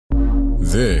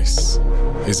This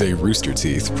is a Rooster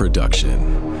Teeth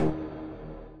production.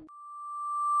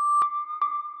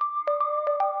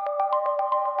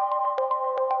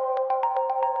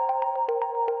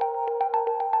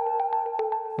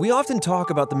 We often talk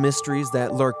about the mysteries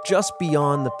that lurk just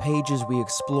beyond the pages we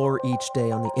explore each day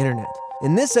on the internet.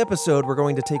 In this episode, we're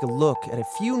going to take a look at a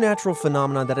few natural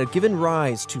phenomena that have given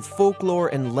rise to folklore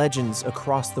and legends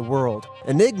across the world.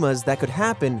 Enigmas that could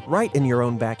happen right in your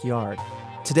own backyard.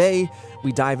 Today,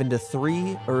 we dive into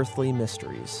 3 earthly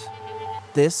mysteries.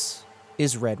 This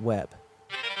is Red Web.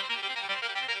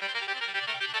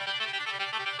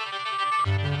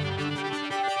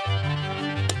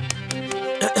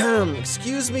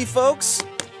 Excuse me, folks.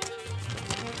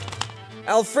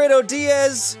 Alfredo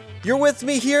Diaz, you're with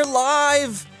me here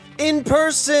live, in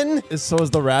person. So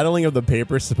is the rattling of the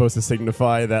paper supposed to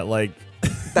signify that, like...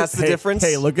 That's the difference?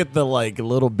 Hey, look at the, like,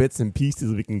 little bits and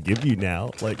pieces we can give you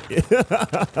now. Like,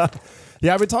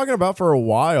 yeah, I've been talking about for a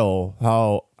while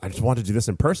how I just want to do this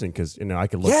in person because, you know, I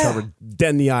can look Trevor dead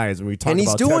in the eyes when we talk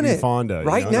about Tevye Fonda.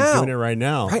 Right now. He's doing it right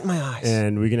now. Right in my eyes.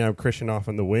 And we can have Christian off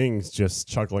in the wings just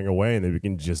chuckling away, and then we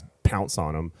can just pounce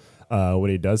on him when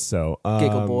he does so.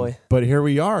 Giggle boy. But here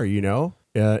we are, you know,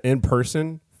 in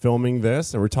person, filming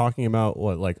this, and we're talking about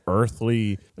what, like,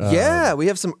 earthly... we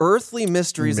have some earthly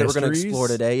mysteries that we're going to explore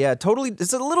today. Yeah, totally.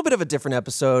 It's a little bit of a different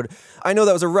episode. I know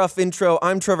that was a rough intro.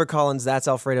 I'm Trevor Collins. That's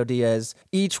Alfredo Diaz.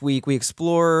 Each week, we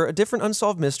explore a different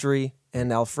unsolved mystery,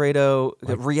 and Alfredo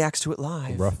reacts to it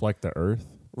live. Rough like the earth?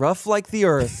 Rough like the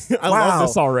earth. I love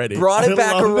this already. Brought it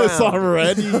back around. This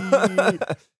already.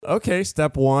 Okay,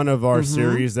 step 1 of our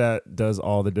series that does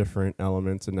all the different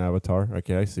elements in Avatar.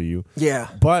 Okay, I see you. Yeah.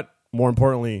 But more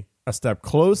importantly, a step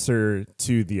closer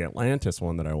to the Atlantis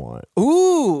one that I want.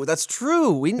 Ooh, that's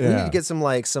true. We need to get some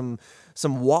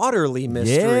waterly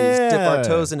mysteries. Dip our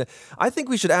toes into. I think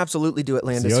we should absolutely do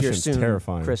Atlantis here soon.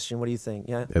 Terrifying. Christian, what do you think?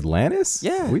 Yeah, Atlantis?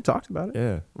 Yeah, we talked about it.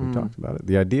 Yeah, we talked about it.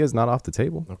 The idea is not off the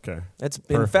table. Okay,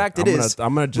 in fact, it is.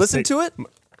 I'm gonna just listen to it.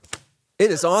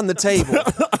 It is on the table.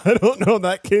 I don't know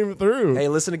that came through. Hey,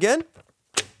 listen again.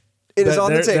 It is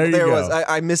on the table. There it was.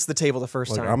 I missed the table the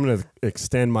first time. I'm going to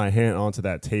extend my hand onto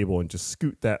that table and just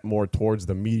scoot that more towards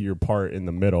the meteor part in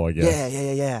the middle, I guess.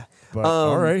 Yeah. But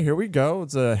all right, here we go.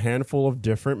 It's a handful of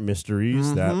different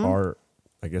mysteries that are,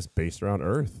 I guess, based around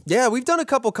Earth. Yeah, we've done a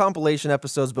couple compilation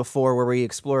episodes before where we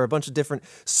explore a bunch of different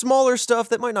smaller stuff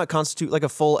that might not constitute like a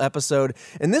full episode.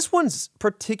 And this one's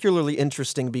particularly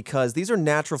interesting because these are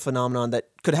natural phenomena that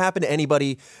could happen to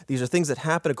anybody. These are things that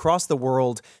happen across the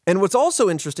world. And what's also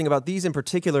interesting about these in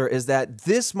particular is that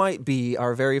this might be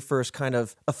our very first kind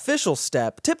of official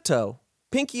step, tiptoe,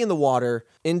 pinky in the water,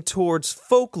 in towards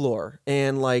folklore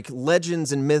and like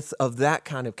legends and myth of that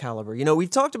kind of caliber. You know,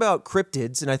 we've talked about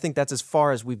cryptids, and I think that's as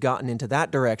far as we've gotten into that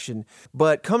direction.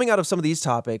 But coming out of some of these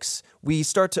topics, we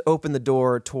start to open the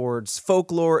door towards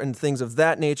folklore and things of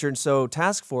that nature. And so,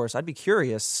 Task Force, I'd be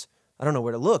curious. I don't know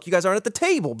where to look. You guys aren't at the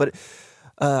table, but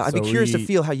I'd be curious to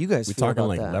feel how you guys feel about that.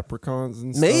 We talking like leprechauns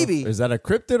and stuff? Maybe. Is that a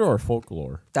cryptid or a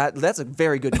folklore? That's a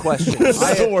very good question.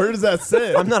 Where does that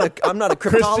sit? I'm not a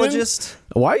cryptologist.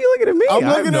 Why are you looking at me? I'm I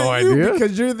have looking no at you idea.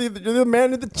 because you're the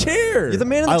man in the chair. You're the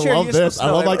man in the chair. I love this. I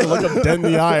love I can look up dead in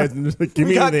the eyes and just give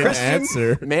me the Christian,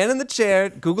 answer. Man in the chair,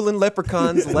 Googling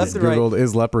leprechauns left and right. Googled,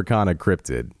 is leprechaun a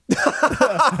cryptid?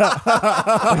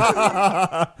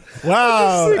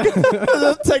 Wow.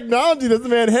 The technology this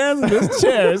man has in this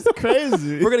chair is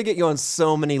crazy. We're going to get you on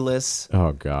so many lists.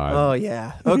 Oh, God. Oh,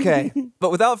 yeah. Okay.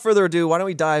 But without further ado, why don't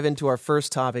we dive into our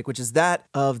first topic, which is that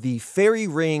of the fairy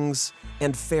rings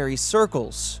and fairy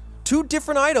circles. 2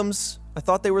 different items. I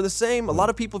thought they were the same. A lot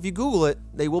of people, if you Google it,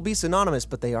 they will be synonymous,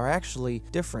 but they are actually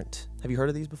different. Have you heard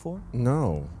of these before?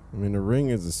 No. I mean, a ring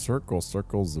is a circle.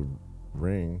 Circle's a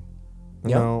ring.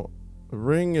 Yep. No. A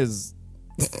ring is...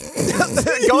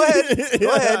 Go ahead.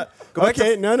 Go ahead. Go back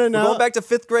okay, to, no. We're going back to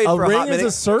 5th grade for a hot minute. A ring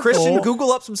is a circle. Christian,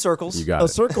 Google up some circles. You got a it.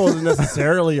 circle isn't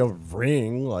necessarily a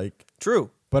ring, like...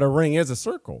 True. But a ring is a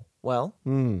circle. Well...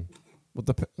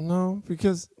 No,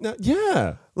 because... No,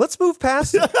 yeah. Let's move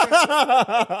past it.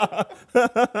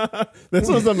 This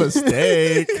was a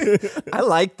mistake. I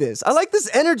like this. I like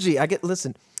this energy.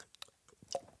 Listen.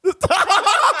 This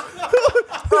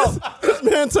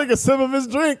man took a sip of his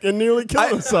drink and nearly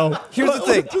killed himself. Here's the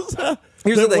thing.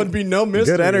 There would be no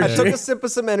mystery. Good energy. I took a sip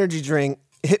of some energy drink,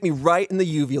 hit me right in the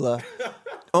uvula.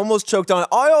 Almost choked on it.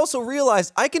 I also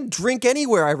realized I can drink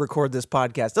anywhere I record this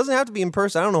podcast. Doesn't have to be in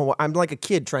person. I don't know. I'm like a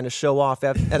kid trying to show off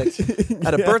at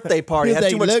a birthday party. He's Had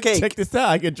too much look, cake. Check this out.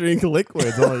 I can drink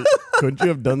liquids. Couldn't you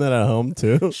have done that at home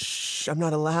too? Shh, I'm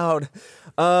not allowed.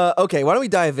 Okay, why don't we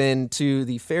dive into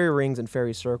the fairy rings and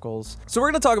fairy circles? So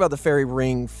we're going to talk about the fairy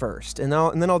ring first, and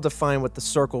then I'll define what the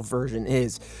circle version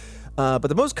is. But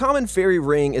the most common fairy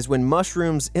ring is when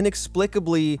mushrooms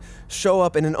inexplicably show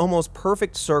up in an almost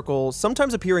perfect circle,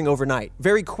 sometimes appearing overnight,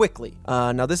 very quickly.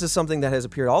 Now, this is something that has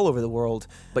appeared all over the world,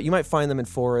 but you might find them in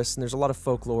forests, and there's a lot of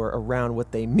folklore around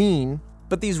what they mean.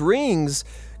 But these rings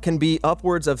can be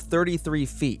upwards of 33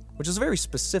 feet, which is a very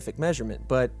specific measurement,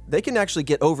 but they can actually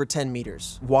get over 10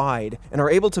 meters wide and are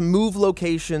able to move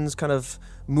locations, kind of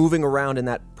moving around in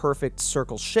that perfect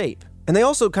circle shape. And they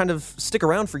also kind of stick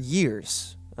around for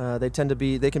years. They can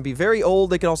be very old,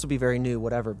 they can also be very new,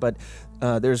 whatever. But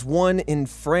there's one in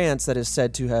France that is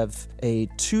said to have a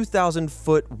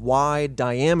 2,000-foot wide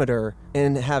diameter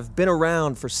and have been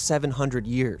around for 700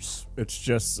 years. It's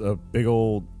just a big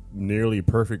old, nearly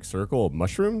perfect circle of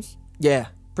mushrooms? Yeah,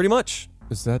 pretty much.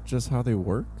 Is that just how they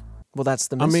work? Well, that's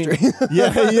the mystery.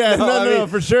 No,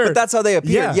 for sure. But that's how they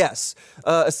appear, Yeah. yes.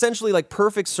 Essentially like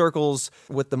perfect circles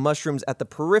with the mushrooms at the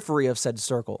periphery of said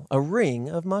circle. A ring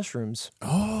of mushrooms.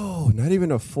 Oh, not even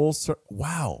a full circle.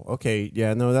 Wow. Okay.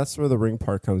 Yeah, no, that's where the ring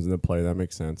part comes into play. That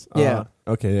makes sense. Yeah.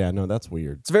 Okay, yeah, no, that's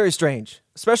weird. It's very strange,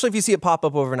 especially if you see it pop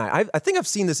up overnight. I think I've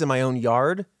seen this in my own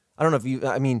yard. I don't know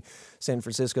if San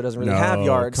Francisco doesn't really have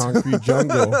yards. Concrete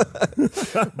jungle.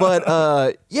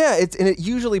 But it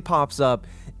usually pops up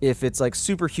if it's like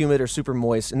super humid or super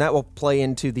moist, and that will play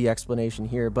into the explanation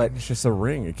here. But It's just a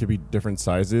ring. It could be different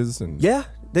sizes and yeah,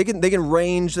 they can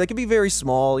range. They can be very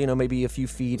small, maybe a few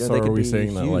feet, or So they could are we be saying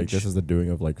huge. that like this is the doing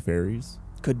of like fairies?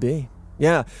 Could be.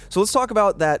 Yeah. So let's talk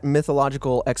about that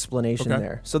mythological explanation Okay.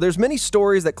 there. So there's many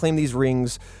stories that claim these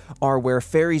rings are where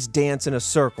fairies dance in a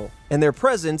circle, and their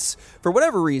presence, for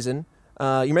whatever reason,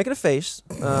 you're making a face.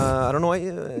 I don't know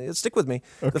why. Stick with me.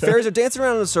 The fairies are dancing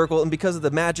around in a circle, and because of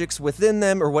the magics within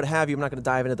them or what have you, I'm not going to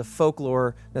dive into the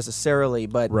folklore necessarily,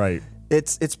 but Right.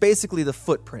 it's basically the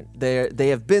footprint. They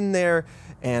have been there,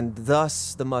 and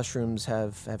thus the mushrooms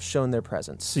have shown their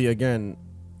presence. See, again,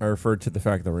 I referred to the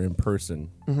fact that we're in person.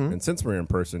 And since we're in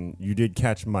person, you did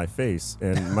catch my face.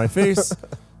 And my face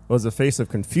was a face of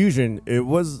confusion. It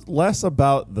was less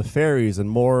about the fairies and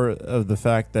more of the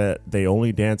fact that they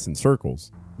only dance in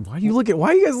circles. Why are you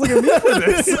guys looking at me for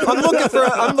this?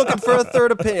 I'm looking for a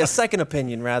third opinion, a second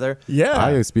opinion rather. Yeah.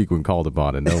 I speak when called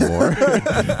upon and no more.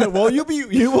 Well,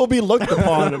 you will be looked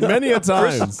upon many a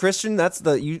times. Christian, that's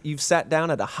you've sat down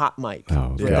at a hot mic. Oh,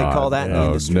 What they God. call that in the Oh,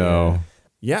 industry. no.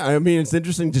 Yeah, I mean, it's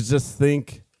interesting to just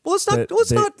think Well, let's that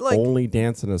not they only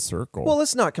dance in a circle. Well,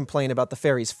 let's not complain about the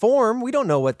fairies' form. We don't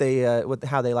know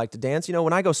how they like to dance.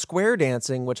 When I go square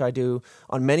dancing, which I do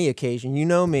on many occasions, you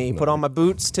know me, put on my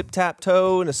boots, tip tap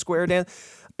toe, and a square dance.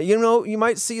 You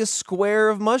might see a square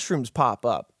of mushrooms pop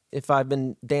up if I've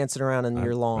been dancing around in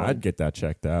your lawn. I'd get that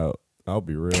checked out. I'll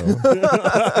be real.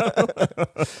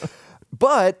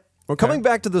 But Okay. coming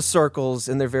back to the circles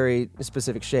in their very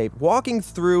specific shape, walking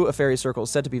through a fairy circle is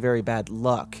said to be very bad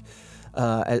luck,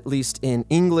 at least in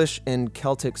English and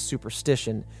Celtic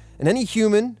superstition. And any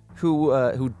human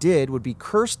who did would be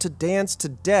cursed to dance to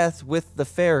death with the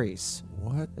fairies.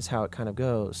 What Is how it kind of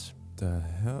goes. the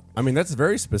hell? I mean, that's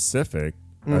very specific.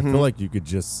 I feel like you could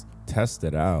just test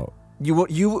it out.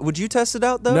 Would you test it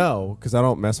out though? No, because I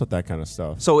don't mess with that kind of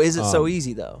stuff. So is it so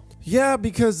easy though? Yeah,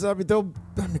 because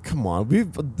come on,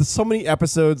 there's so many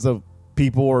episodes of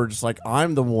people are just like,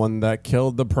 I'm the one that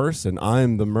killed the person,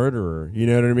 I'm the murderer. You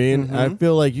know what I mean? I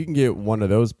feel like you can get one of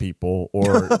those people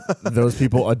or those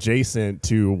people adjacent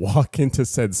to walk into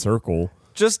said circle.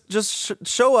 Just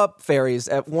show up, fairies,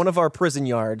 at one of our prison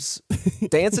yards,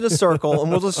 dance in a circle, and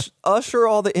we'll just usher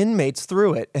all the inmates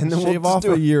through it, and then we'll Shave just off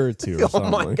do a it. year or two. Or Oh something.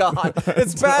 my God!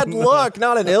 It's bad luck,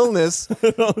 not an illness.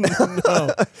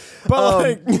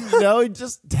 But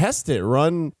just test it.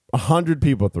 Run 100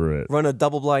 people through it. Run a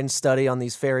double-blind study on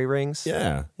these fairy rings.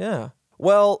 Yeah. Yeah.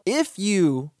 Well, if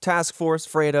you, Task Force,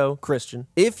 Fredo, Christian,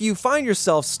 if you find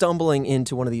yourself stumbling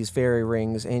into one of these fairy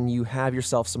rings and you have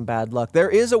yourself some bad luck, there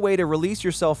is a way to release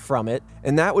yourself from it,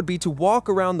 and that would be to walk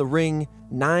around the ring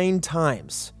 9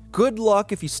 times. Good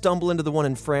luck if you stumble into the one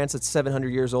in France that's 700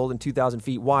 years old and 2,000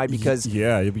 feet wide, because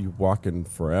Yeah, you'll be walking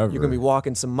forever. you're going to be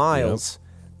walking some miles.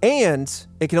 And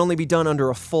it can only be done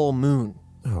under a full moon.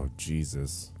 Oh,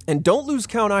 Jesus. And don't lose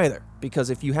count either, because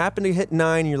if you happen to hit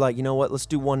 9, you're like, you know what, let's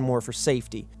do one more for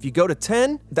safety. If you go to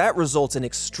 10, that results in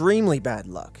extremely bad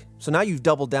luck. So now you've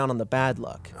doubled down on the bad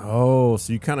luck. Oh,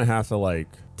 so you kind of have to like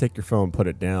take your phone, put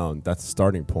it down. That's the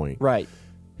starting point. Right.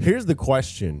 Here's the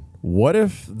question. What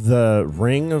if the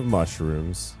ring of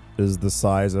mushrooms is the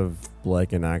size of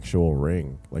like an actual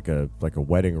ring, like a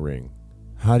wedding ring?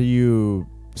 How do you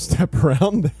step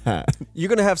around that? You're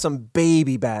going to have some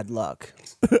baby bad luck.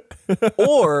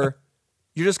 or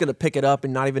you're just going to pick it up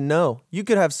and not even know. You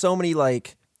could have so many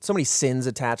sins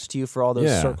attached to you for all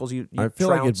those circles you I feel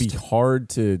trounced. like it'd be hard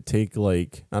to take,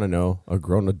 like, I don't know, a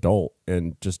grown adult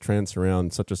and just trance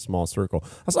around such a small circle.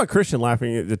 I saw Christian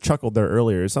laughing, it chuckled there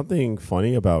earlier. Is something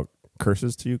funny about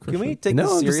curses to you, Christian? Can we take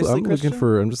No, this seriously, I'm Christian?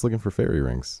 just looking for fairy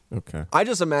rings. Okay. I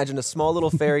just imagine a small little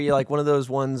fairy, like one of those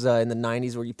ones in the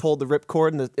 90s where you pulled the ripcord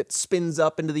and it spins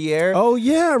up into the air. Oh,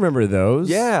 yeah, I remember those.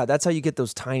 Yeah, that's how you get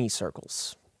those tiny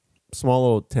circles. Small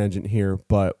little tangent here,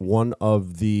 but one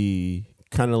of the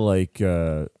kind of like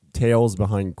tails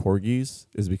behind corgis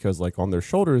is because, like, on their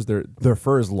shoulders, their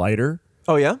fur is lighter.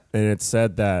 Oh, yeah? And it's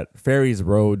said that fairies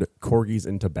rode corgis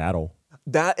into battle.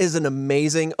 That is an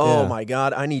amazing, my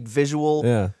God, I need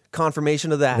visual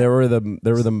confirmation of that. They were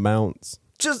the mounts.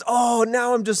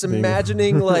 Now I'm just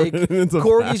imagining like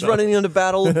corgis running into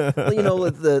battle,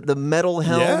 with the metal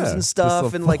helms and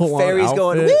stuff, and like fairies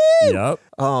going, woo! Yep.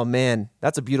 Oh man,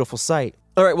 that's a beautiful sight.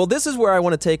 All right, well, this is where I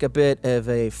want to take a bit of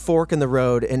a fork in the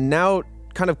road and now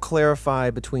kind of clarify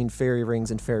between fairy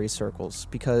rings and fairy circles,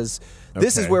 because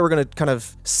this is where we're going to kind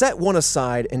of set one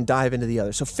aside and dive into the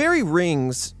other. So fairy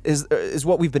rings is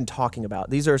what we've been talking about.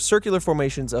 These are circular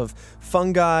formations of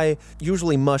fungi,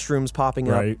 usually mushrooms popping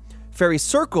up. Fairy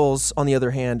circles, on the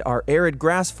other hand, are arid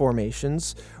grass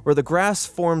formations where the grass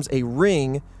forms a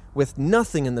ring with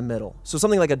nothing in the middle. So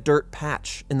something like a dirt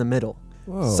patch in the middle.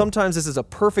 Whoa. Sometimes this is a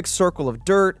perfect circle of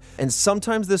dirt, and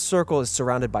sometimes this circle is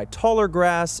surrounded by taller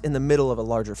grass in the middle of a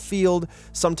larger field.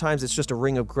 Sometimes it's just a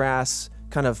ring of grass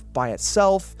kind of by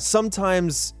itself.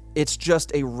 Sometimes it's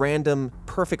just a random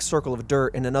perfect circle of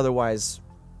dirt in an otherwise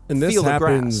and this field of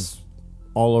grass. happens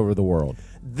all over the world.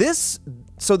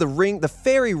 So the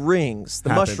fairy rings,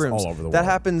 the happens mushrooms, all over the that world.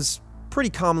 happens pretty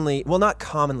commonly. Well, not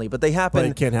commonly, but they happen, But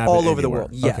it can happen all over the anywhere.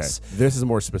 world. Yes. Okay. This is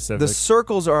more specific. The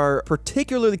circles are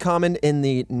particularly common in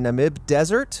the Namib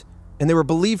Desert, and they were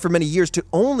believed for many years to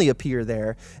only appear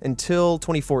there until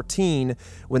 2014,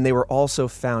 when they were also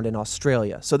found in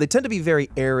Australia. So they tend to be very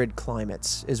arid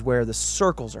climates, is where the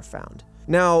circles are found.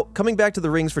 Now, coming back to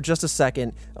the rings for just a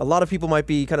second, a lot of people might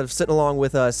be kind of sitting along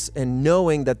with us and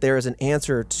knowing that there is an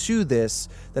answer to this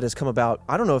that has come about,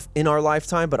 I don't know if in our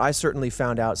lifetime, but I certainly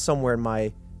found out somewhere in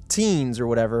my teens or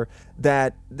whatever,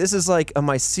 that this is like a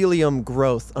mycelium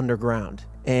growth underground.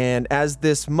 And as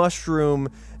this mushroom,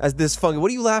 as this fungi,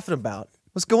 what are you laughing about?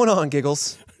 What's going on,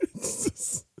 Giggles?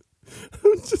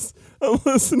 I'm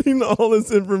listening to all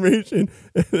this information,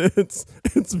 and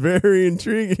it's very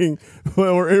intriguing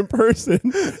when we're in person,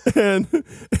 and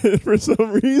for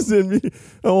some reason,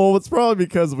 it's probably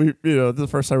because this is the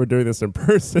first time we're doing this in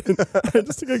person. I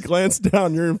just took a glance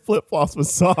down. You're in flip flops with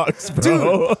socks,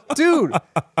 bro. Dude,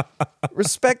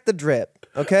 respect the drip.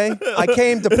 Okay, I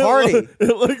came to party.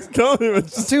 It looks coming.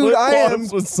 It's just Dude,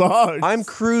 with socks. I'm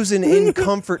cruising in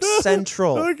Comfort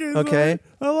Central. Okay.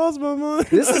 I lost my mind.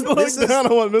 This is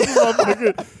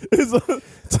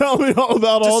tell me all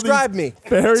about all these. Describe me.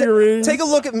 Fairy rings. Take a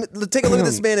look at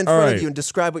this man in front of you and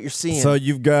describe what you're seeing. So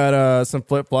you've got some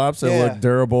flip flops that look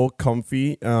durable,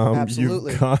 comfy.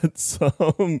 Absolutely. You've got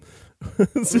some.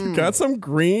 You've got some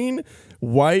green,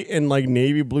 white, and like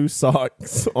navy blue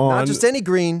socks on. Not just any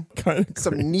green.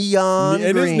 Some neon green.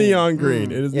 It is neon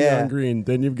green. It is neon green.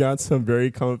 Then you've got some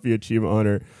very comfy Achievement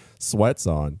Hunter sweats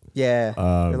on. Yeah.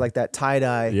 They're like that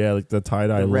tie-dye. Yeah, like the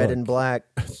tie-dye red look. and black.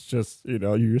 It's just,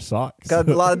 your socks. Got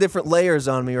a lot of different layers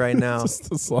on me right now. Just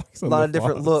the socks a and lot the of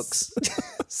different flops. looks.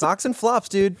 Socks and flops,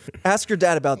 dude. Ask your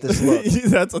dad about this look.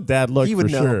 That's a dad look He would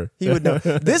for know. sure. He would know.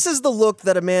 This is the look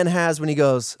that a man has when he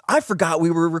goes, I forgot we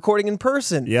were recording in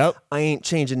person. Yep. I ain't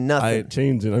changing nothing. I ain't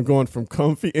changing. I'm going from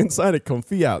comfy inside to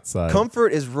comfy outside.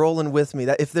 Comfort is rolling with me.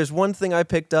 That if there's one thing I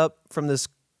picked up from this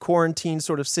quarantine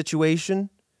sort of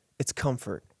situation, it's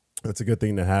comfort. That's a good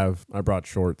thing to have. I brought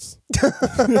shorts.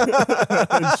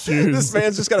 And shoes. This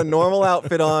man's just got a normal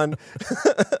outfit on,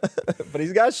 but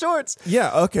he's got shorts.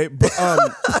 Yeah, okay. But,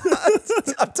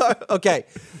 Okay,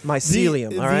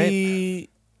 mycelium, all right?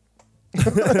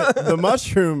 The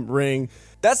mushroom ring.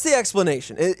 That's the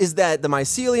explanation, is that the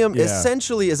mycelium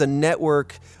essentially is a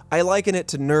network. I liken it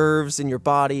to nerves in your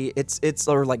body. It's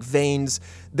or like veins.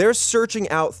 They're searching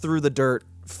out through the dirt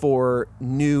for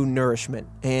new nourishment.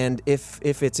 And if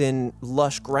it's in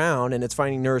lush ground and it's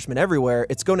finding nourishment everywhere,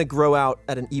 it's going to grow out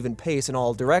at an even pace in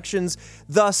all directions.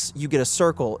 Thus, you get a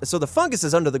circle. So the fungus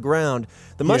is under the ground.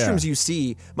 The mushrooms you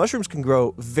see, mushrooms can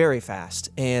grow very fast.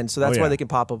 And so that's why they can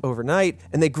pop up overnight.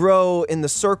 And they grow in the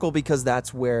circle because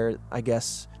that's where, I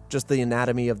guess, just the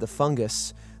anatomy of the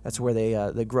fungus, that's where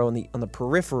they grow on the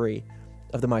periphery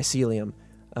of the mycelium.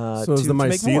 So is the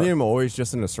mycelium always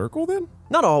just in a circle then?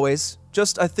 Not always.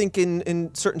 Just I think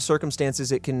in certain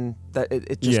circumstances it can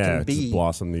it just can be. Just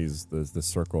blossom the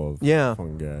circle of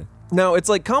fungi. Now, it's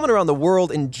like common around the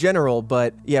world in general,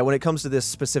 but yeah, when it comes to this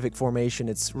specific formation,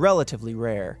 it's relatively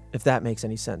rare, if that makes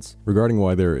any sense. Regarding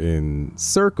why they're in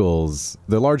circles,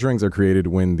 the large rings are created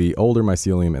when the older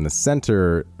mycelium in the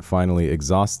center finally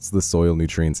exhausts the soil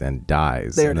nutrients and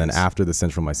dies. And then after the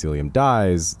central mycelium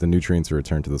dies, the nutrients are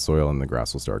returned to the soil and the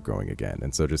grass will start growing again.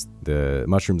 And so just the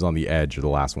mushrooms on the edge are the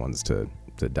last ones to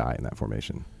die in that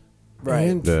formation.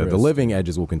 Right. The living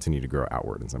edges will continue to grow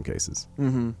outward in some cases.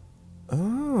 Mm-hmm.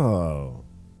 Oh.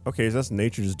 Okay, so that's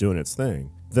nature just doing its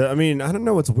thing. I don't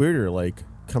know what's weirder, like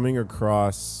coming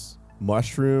across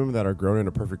mushroom that are grown in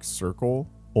a perfect circle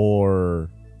or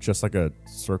just like a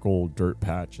circle dirt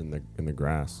patch in the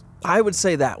grass. I would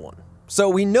say that one. So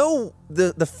we know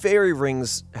the fairy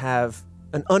rings have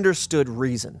an understood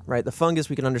reason, right? The fungus,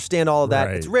 we can understand all of that.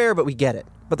 Right. It's rare, but we get it.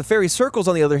 But the fairy circles,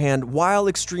 on the other hand, while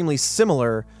extremely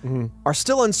similar, are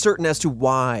still uncertain as to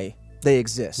why they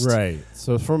exist. Right.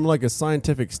 So from like a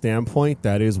scientific standpoint,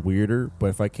 that is weirder.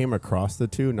 But if I came across the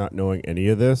two, not knowing any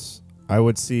of this, I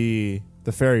would see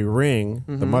the fairy ring,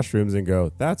 the mushrooms, and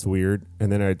go, that's weird.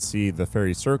 And then I'd see the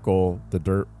fairy circle, the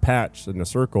dirt patch in the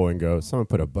circle, and go, someone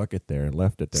put a bucket there and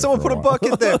left it there. Someone put a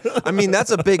bucket there. I mean,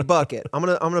 that's a big bucket. I'm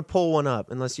gonna pull one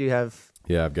up, unless you have.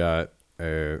 Yeah, I've got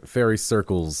a fairy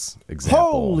circles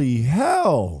example. Holy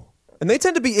hell! And they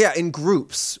tend to be in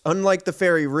groups, unlike the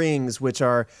fairy rings, which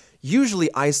are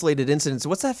usually isolated incidents.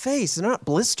 What's that face? They're not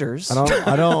blisters.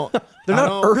 I don't. They're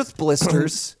not earth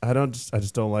blisters. I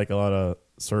just don't like a lot of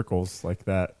circles like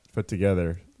that put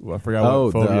together. Well, I forgot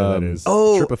what phobia that is.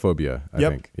 Trypophobia, I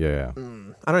think. Yeah.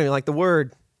 I don't even like the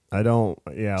word. I don't.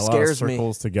 Yeah, a lot of Scares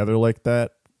circles together like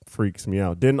that freaks me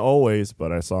out. Didn't always,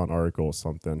 but I saw an article or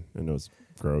something, and it was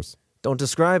gross. Don't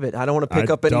describe it. I don't want to pick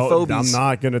up any phobias. I'm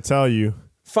not going to tell you.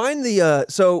 Find the,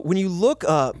 so when you look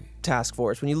up Task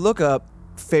Force, when you look up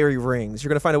fairy rings, you're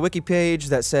going to find a wiki page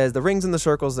that says the rings and the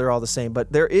circles, they're all the same.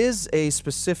 But there is a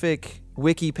specific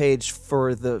wiki page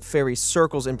for the fairy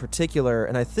circles in particular.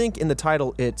 And I think in the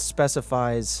title it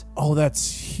specifies. Oh,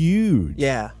 that's huge.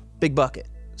 Yeah, big bucket.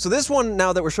 So this one,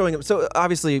 now that we're showing up, so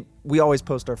obviously we always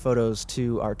post our photos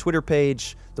to our Twitter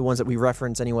page, the ones that we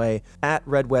reference anyway, at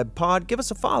RedWebPod. Give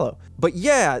us a follow. But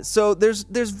yeah, so there's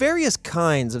various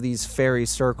kinds of these fairy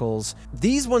circles.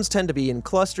 These ones tend to be in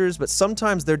clusters, but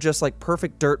sometimes they're just like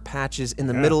perfect dirt patches in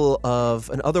the middle of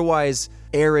an otherwise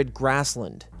arid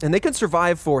grassland. And they can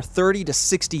survive for 30 to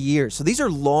 60 years. So these are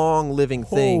long living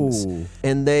things. Oh.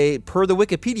 And they, per the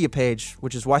Wikipedia page,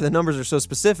 which is why the numbers are so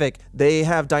specific, they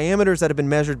have diameters that have been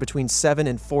measured between 7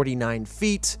 and 49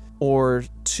 feet, or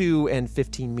 2 and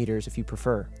 15 meters if you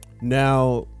prefer.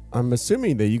 Now, I'm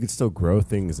assuming that you could still grow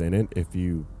things in it if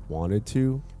you wanted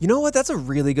to. You know what? That's a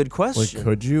really good question. Like,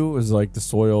 could you? Is like the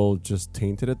soil just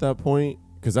tainted at that point?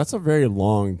 Because that's a very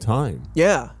long time.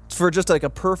 Yeah, for just like a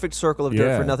perfect circle of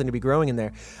dirt for nothing to be growing in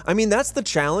there. I mean, that's the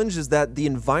challenge, is that the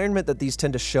environment that these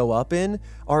tend to show up in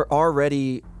are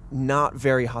already not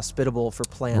very hospitable for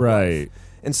plant life.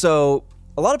 And so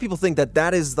a lot of people think that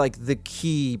that is like the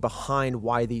key behind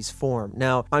why these form.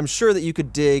 Now, I'm sure that you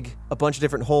could dig a bunch of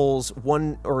different holes,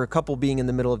 one or a couple being in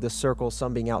the middle of this circle,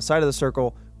 some being outside of the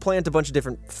circle, plant a bunch of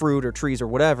different fruit or trees or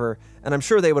whatever, and I'm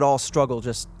sure they would all struggle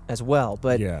just as well.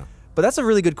 But that's a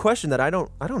really good question that I don't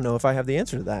know if I have the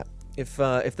answer to that. If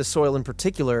the soil in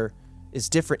particular is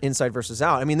different inside versus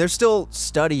out. I mean, they're still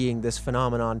studying this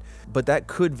phenomenon, but that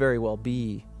could very well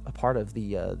be a part of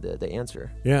the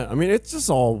answer. Yeah, I mean, it's just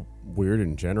all weird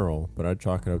in general, but I'd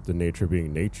chalk it up to nature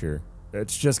being nature.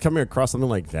 It's just coming across something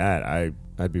like that,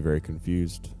 I'd be very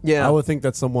confused. Yeah. I would think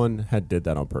that someone did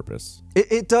that on purpose.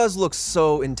 It does look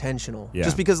so intentional. Yeah.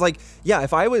 Just because, like,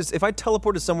 if I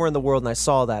teleported somewhere in the world and I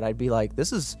saw that, I'd be like,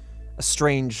 this is a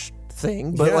strange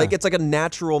thing, but like, it's like a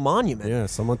natural monument. Yeah,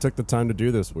 someone took the time to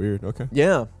do this. Weird. Okay.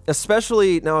 Yeah.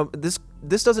 Especially, now, this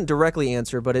doesn't directly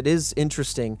answer, but it is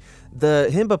interesting. The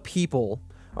Himba people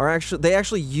they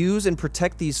actually use and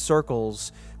protect these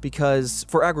circles because,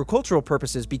 for agricultural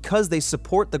purposes, because they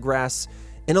support the grass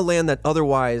in a land that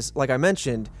otherwise, like I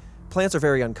mentioned, plants are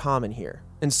very uncommon here.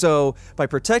 And so by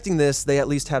protecting this, they at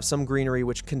least have some greenery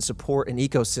which can support an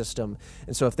ecosystem.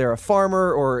 And so if they're a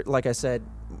farmer or, like I said,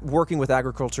 working with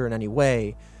agriculture in any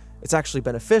way, it's actually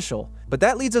beneficial. But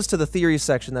that leads us to the theory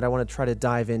section that I want to try to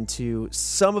dive into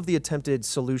some of the attempted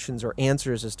solutions or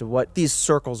answers as to what these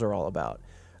circles are all about.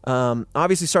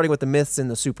 Obviously, starting with the myths and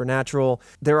the supernatural,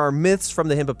 there are myths from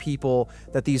the Himba people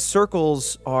that these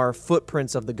circles are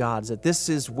footprints of the gods, that this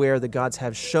is where the gods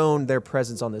have shown their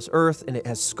presence on this earth, and it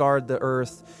has scarred the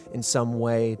earth in some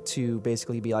way to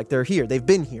basically be like, they're here, they've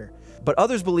been here. But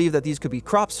others believe that these could be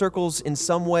crop circles in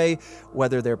some way,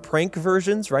 whether they're prank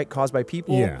versions, right, caused by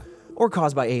people, or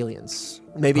caused by aliens.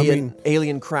 Maybe an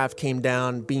alien craft came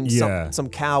down, beamed some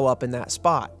cow up in that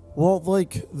spot. Well,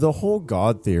 like the whole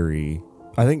God theory,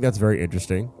 I think that's very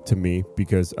interesting to me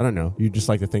because, I don't know, you just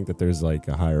like to think that there's like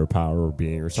a higher power or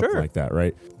being or something like that,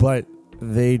 right? But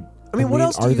what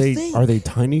else do you think? Are they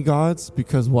tiny gods?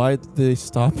 Because why did they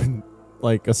stop in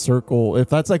like a circle? If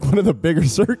that's like one of the bigger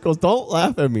circles, don't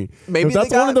laugh at me. Maybe if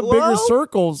that's one of the bigger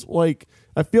circles, like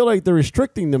I feel like they're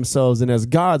restricting themselves, and as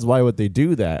gods, why would they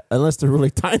do that? Unless they're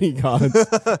really tiny gods.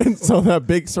 And so that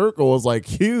big circle is like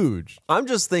huge. I'm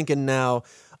just thinking now,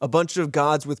 a bunch of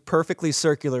gods with perfectly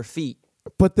circular feet.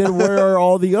 But then where are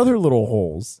all the other little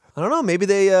holes? I don't know. Maybe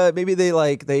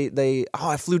they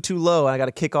I flew too low and I got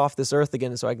to kick off this earth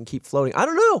again so I can keep floating. I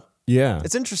don't know. Yeah.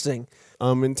 It's interesting.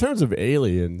 In terms of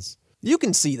aliens, you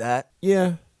can see that.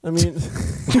 Yeah. I mean,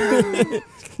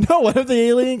 no, what if the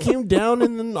alien came down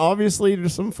and then obviously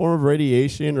there's some form of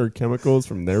radiation or chemicals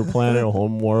from their planet,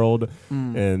 home world,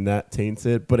 and that taints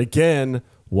it. But again,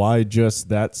 why just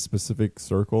that specific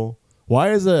circle? Why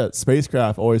does a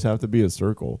spacecraft always have to be a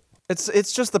circle?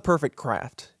 It's just the perfect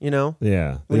craft, you know?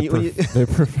 Yeah. They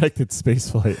perfected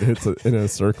spaceflight. It's in a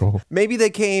circle. Maybe they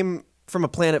came from a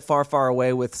planet far, far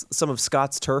away with some of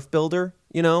Scott's turf builder,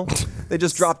 you know? They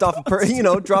just dropped off a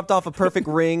perfect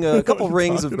ring, a couple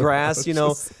rings of grass, you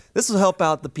know? This will help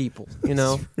out the people, you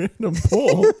know? Random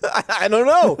pull. I don't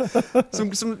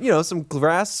know. Some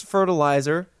grass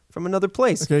fertilizer from another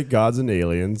place. Okay, gods and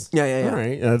aliens. Yeah. All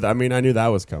right. I mean, I knew that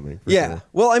was coming. Sure.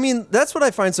 Well, I mean, that's what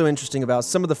I find so interesting about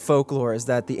some of the folklore is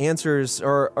that the answers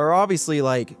are obviously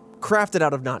like crafted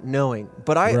out of not knowing.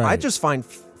 But I just find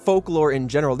folklore in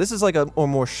general, this is like a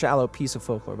more shallow piece of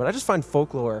folklore, but I just find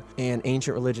folklore and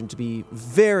ancient religion to be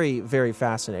very, very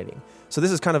fascinating. So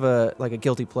this is kind of a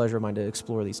guilty pleasure of mine to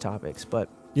explore these topics. But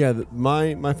yeah,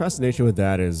 my fascination with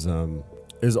that is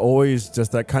always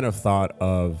just that kind of thought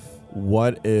of,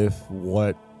 what if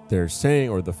what they're saying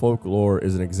or the folklore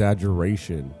is an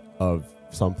exaggeration of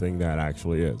something that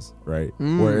actually is, right?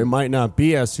 Where it might not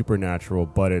be as supernatural,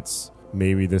 but it's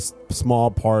maybe this small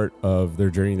part of their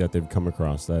journey that they've come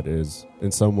across that is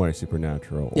in some way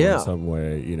supernatural or in some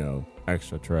way,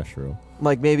 extraterrestrial.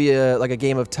 Like maybe a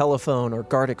game of telephone or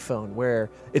Gartic phone where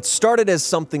it started as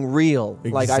something real.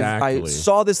 Exactly. Like I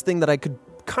saw this thing that I could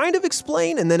kind of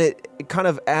explain, and then it kind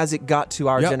of, as it got to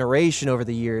our generation over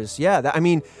the years,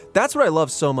 that's what I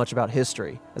love so much about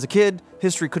history. As a kid,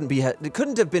 history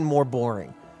couldn't have been more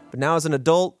boring. But now as an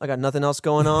adult, I got nothing else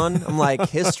going on. I'm like,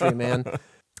 history, man.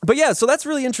 But yeah, so that's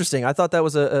really interesting. I thought that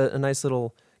was a nice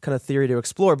little kind of theory to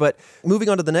explore. But moving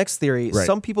on to the next theory,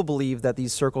 some people believe that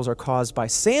these circles are caused by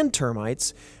sand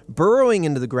termites burrowing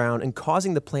into the ground and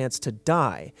causing the plants to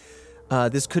die.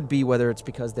 This could be whether it's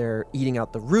because they're eating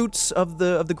out the roots of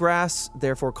the grass,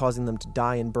 therefore causing them to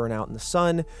die and burn out in the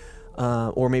sun,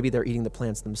 or maybe they're eating the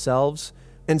plants themselves.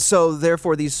 And so,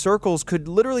 therefore, these circles could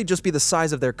literally just be the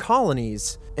size of their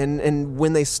colonies, and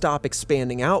when they stop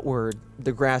expanding outward,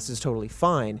 the grass is totally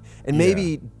fine. And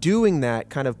maybe doing that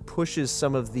kind of pushes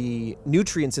some of the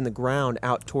nutrients in the ground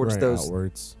out towards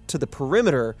outwards to the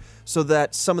perimeter, so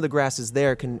that some of the grasses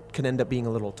there can end up being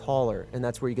a little taller, and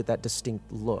that's where you get that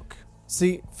distinct look.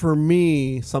 See, for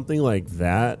me, something like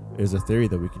that is a theory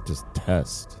that we could just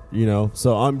test,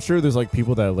 So I'm sure there's like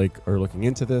people that are looking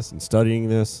into this and studying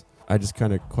this. I just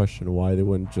kind of question why they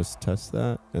wouldn't just test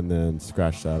that and then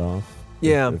scratch that off.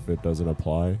 Yeah. If it doesn't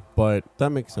apply. But that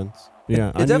makes sense.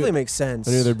 Yeah. It definitely makes sense.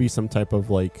 I knew there'd be some type of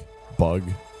bug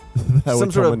that some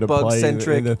would sort come of into bug-centric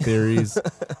play in the theories.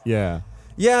 Yeah.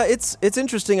 Yeah, it's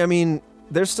interesting. I mean,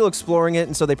 they're still exploring it,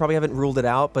 and so they probably haven't ruled it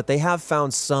out, but they have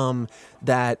found some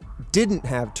that didn't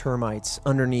have termites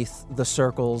underneath the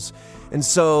circles. And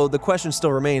so the question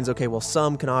still remains, okay, well,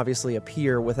 some can obviously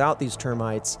appear without these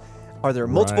termites. Are there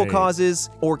multiple causes,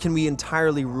 or can we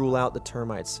entirely rule out the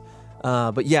termites?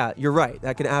 But yeah, you're right.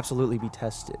 That can absolutely be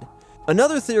tested.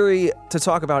 Another theory to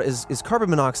talk about is carbon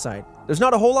monoxide. There's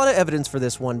not a whole lot of evidence for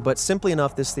this one, but simply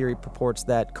enough, this theory purports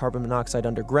that carbon monoxide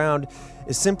underground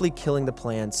is simply killing the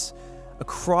plants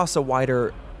across a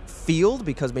wider field,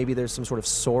 because maybe there's some sort of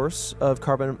source of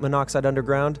carbon monoxide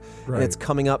underground, and it's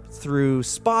coming up through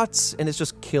spots, and it's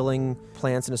just killing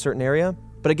plants in a certain area.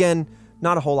 But again,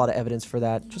 not a whole lot of evidence for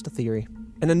that, just a theory.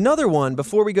 And another one,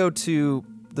 before we go to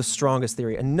the strongest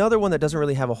theory, another one that doesn't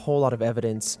really have a whole lot of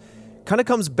evidence kind of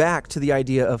comes back to the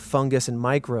idea of fungus and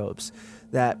microbes,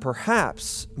 that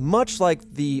perhaps, much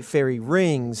like the fairy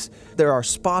rings, there are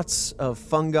spots of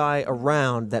fungi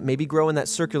around that maybe grow in that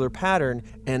circular pattern,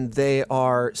 and they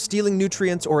are stealing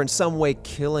nutrients or in some way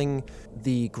killing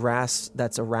the grass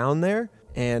that's around there.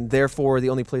 and therefore the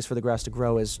only place for the grass to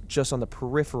grow is just on the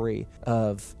periphery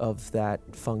of that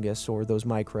fungus or those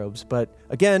microbes. But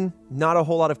again, not a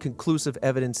whole lot of conclusive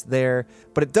evidence there,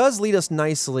 but it does lead us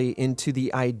nicely into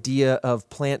the idea of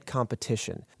plant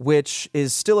competition, which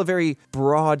is still a very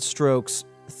broad strokes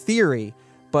theory,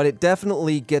 but it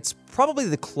definitely gets probably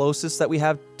the closest that we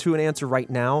have to an answer right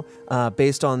now,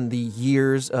 based on the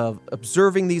years of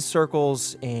observing these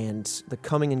circles and the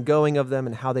coming and going of them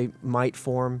and how they might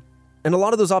form. And a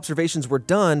lot of those observations were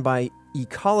done by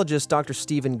ecologist Dr.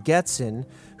 Stephen Getson,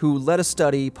 who led a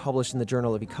study published in the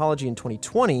Journal of Ecology in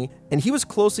 2020, and he was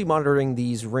closely monitoring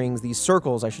these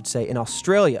circles, I should say, in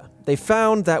Australia. They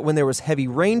found that when there was heavy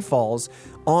rainfalls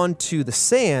onto the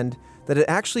sand, that it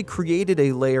actually created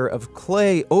a layer of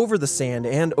clay over the sand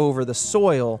and over the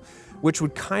soil, which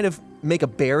would kind of make a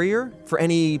barrier for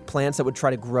any plants that would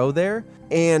try to grow there.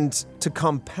 And to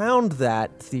compound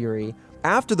that theory,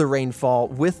 after the rainfall,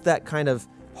 with that kind of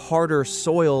harder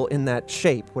soil in that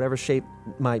shape, whatever shape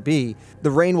might be,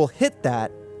 the rain will hit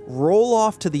that, roll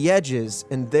off to the edges,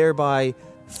 and thereby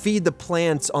feed the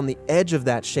plants on the edge of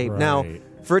that shape. Right. Now,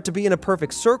 for it to be in a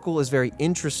perfect circle is very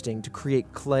interesting, to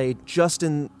create clay just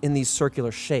in these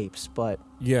circular shapes. But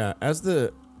yeah, as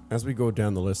we go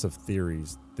down the list of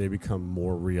theories, they become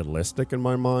more realistic in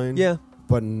my mind. Yeah.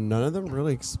 But none of them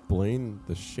really explain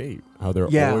the shape, how they're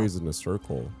always in a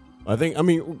circle. I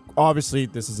mean, obviously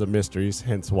this is a mystery,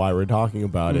 hence why we're talking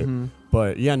about it.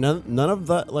 But yeah, none of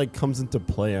that comes into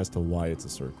play as to why it's a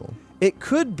circle. It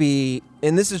could be,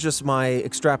 and this is just my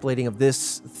extrapolating of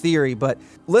this theory, but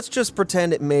let's just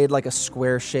pretend it made like a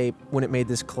square shape when it made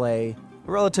this clay,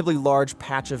 a relatively large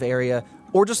patch of area,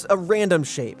 or just a random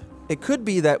shape. It could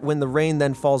be that when the rain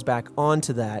then falls back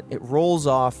onto that, it rolls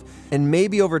off, and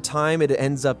maybe over time it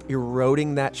ends up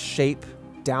eroding that shape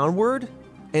downward.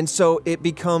 And so it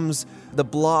becomes, the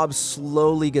blob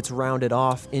slowly gets rounded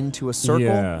off into a circle.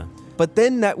 Yeah. But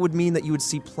then that would mean that you would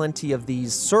see plenty of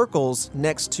these circles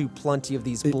next to plenty of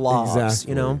these blobs,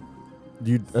 exactly.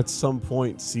 You'd at some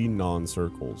point see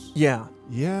non-circles. Yeah.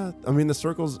 Yeah, I mean, the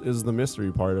circles is the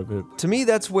mystery part of it. To me,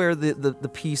 that's where the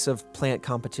piece of plant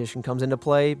competition comes into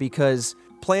play, because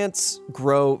plants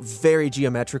grow very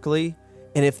geometrically.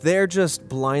 And if they're just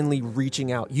blindly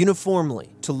reaching out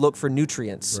uniformly to look for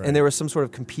nutrients, right, and there was some sort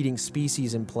of competing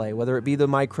species in play, whether it be the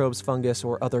microbes, fungus,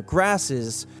 or other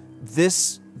grasses,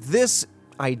 this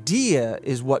idea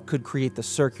is what could create the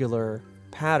circular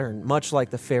pattern, much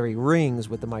like the fairy rings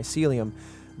with the mycelium.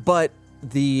 But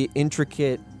the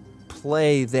intricate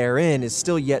play therein is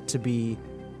still yet to be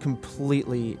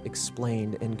completely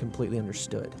explained and completely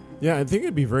understood. Yeah, I think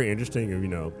it'd be very interesting if,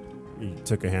 you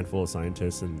took a handful of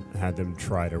scientists and had them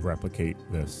try to replicate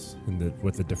this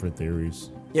with the different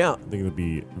theories. Yeah. I think it would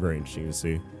be very interesting to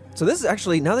see. So this is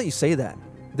actually, now that you say that,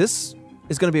 this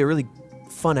is going to be a really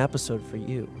fun episode for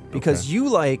you, because you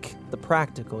like the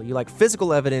practical, you like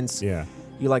physical evidence,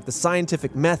 you like the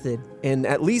scientific method, and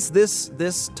at least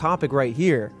this topic right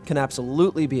here can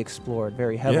absolutely be explored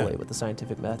very heavily with the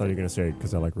scientific method. I thought you were going to say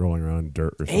because I like rolling around in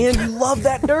dirt or something. And you love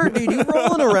that dirt, dude. You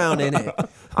rolling around in it.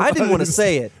 I didn't want to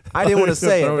say it. But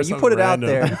you put it out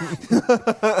there.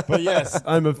 But yes,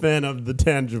 I'm a fan of the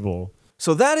tangible.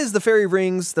 So that is the fairy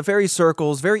rings, the fairy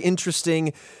circles, very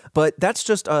interesting, but that's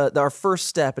just our first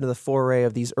step into the foray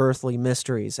of these earthly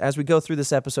mysteries. As we go through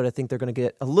this episode, I think they're going to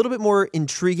get a little bit more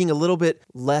intriguing, a little bit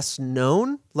less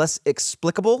known, less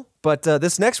explicable. But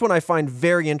this next one I find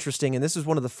very interesting, and this is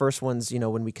one of the first ones,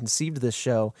 when we conceived this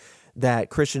show,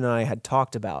 that Christian and I had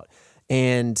talked about.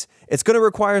 And it's going to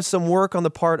require some work on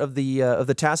the part of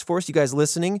the task force. You guys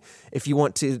listening, if you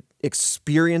want to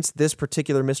experience this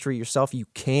particular mystery yourself, you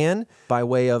can by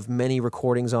way of many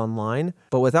recordings online.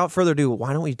 But without further ado,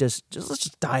 why don't we let's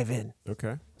just dive in?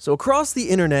 Okay. So across the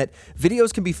internet,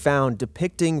 videos can be found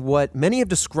depicting what many have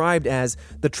described as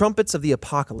the trumpets of the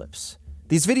apocalypse.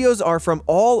 These videos are from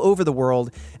all over the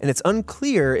world, and it's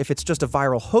unclear if it's just a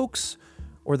viral hoax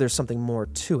or there's something more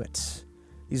to it.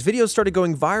 These videos started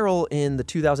going viral in the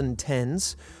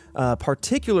 2010s.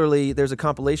 Particularly, there's a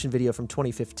compilation video from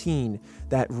 2015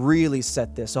 that really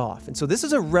set this off. And so this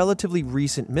is a relatively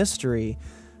recent mystery.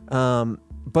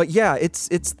 But yeah, it's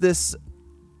this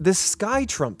sky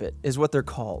trumpet is what they're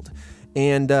called.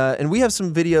 And we have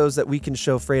some videos that we can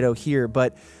show Fredo here,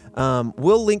 but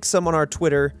we'll link some on our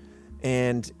Twitter.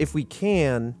 And if we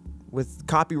can, with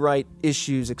copyright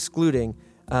issues excluding,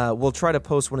 we'll try to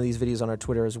post one of these videos on our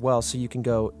Twitter as well, so you can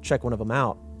go check one of them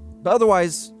out. But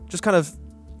otherwise, just kind of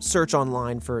search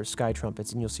online for sky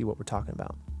trumpets and you'll see what we're talking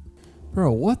about.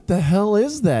 Bro, what the hell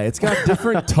is that? It's got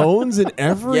different tones and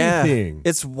everything. Yeah,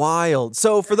 it's wild.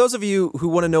 So for those of you who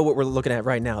want to know what we're looking at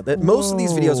right now, that most of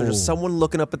these videos are just someone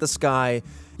looking up at the sky,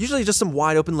 usually just some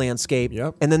wide open landscape,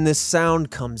 and then this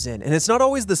sound comes in. And it's not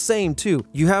always the same, too.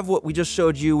 You have what we just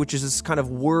showed you, which is this kind of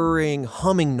whirring,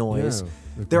 humming noise.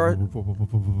 Yeah. There are...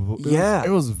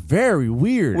 It was very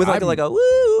weird. With like a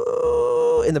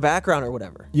woo in the background or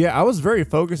whatever. Yeah, I was very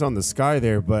focused on the sky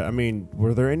there, but I mean,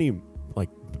 were there any, like,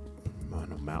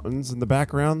 mountains in the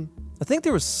background? I think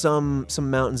there was some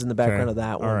mountains in the background of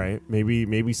that one. All right,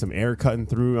 maybe some air cutting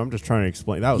through. I'm just trying to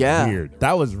explain. That was weird.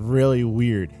 That was really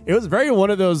weird. It was very one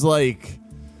of those like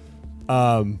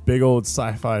big old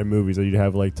sci-fi movies that you'd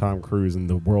have like Tom Cruise and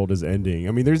the world is ending.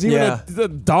 I mean, there's even a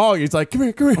dog. He's like, come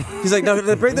here. He's like, no,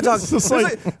 bring the dog. It's just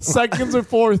like seconds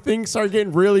before things start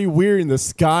getting really weird and the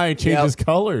sky changes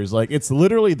colors. Like it's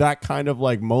literally that kind of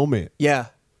like moment. Yeah.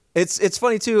 It's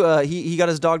funny too. He got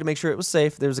his dog to make sure it was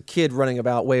safe. There's a kid running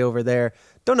about way over there.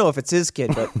 Don't know if it's his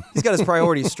kid, but he's got his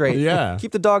priorities straight. Yeah,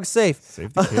 keep the dog safe.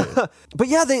 Save the kid. But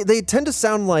yeah, they tend to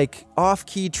sound like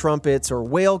off-key trumpets or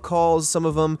whale calls. Some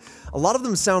of them, a lot of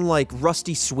them sound like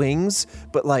rusty swings,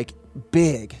 but like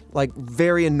big, like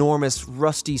very enormous,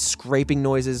 rusty scraping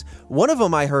noises. One of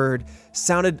them I heard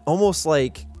sounded almost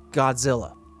like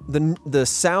Godzilla. The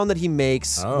sound that he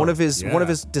makes, one of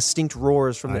his distinct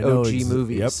roars from the OG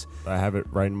movies. Yep, I have it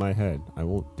right in my head. I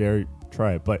won't dare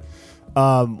try it. But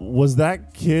was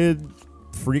that kid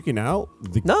freaking out?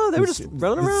 No, they were just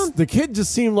running around. The kid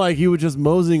just seemed like he was just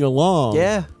moseying along.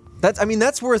 Yeah.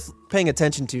 That's worth paying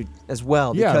attention to as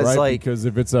well. Because, because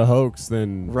if it's a hoax,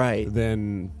 then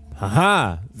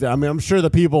haha. I mean, I'm sure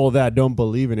the people that don't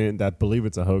believe in it, that believe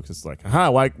it's a hoax, it's like, haha,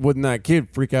 why wouldn't that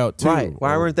kid freak out too? Right.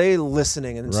 Why weren't they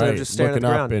listening instead of just staring at the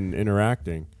ground? Looking up and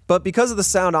interacting. But because of the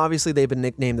sound, obviously they've been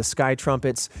nicknamed the Sky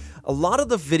Trumpets. A lot of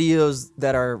the videos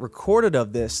that are recorded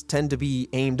of this tend to be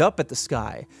aimed up at the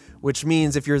sky, which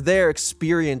means if you're there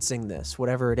experiencing this,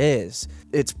 whatever it is,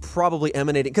 it's probably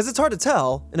emanating, because it's hard to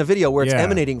tell in a video where it's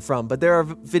emanating from, but there are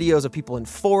videos of people in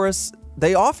forests.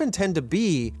 They often tend to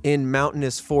be in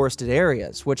mountainous forested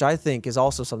areas, which I think is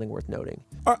also something worth noting.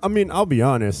 I mean, I'll be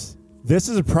honest. This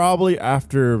is probably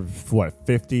after,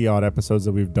 50 odd episodes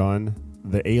that we've done,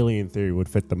 the alien theory would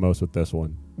fit the most with this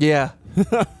one. Yeah,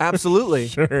 absolutely.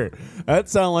 Sure. That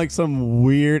sounds like some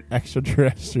weird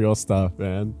extraterrestrial stuff,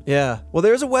 man. Yeah. Well,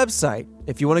 there's a website.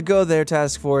 If you want to go there,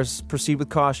 Task Force, proceed with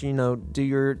caution, do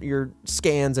your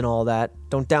scans and all that.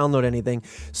 Don't download anything.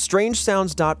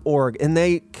 Strangesounds.org, and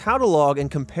they catalog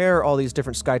and compare all these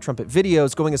different Sky Trumpet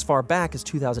videos going as far back as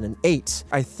 2008.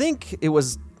 I think it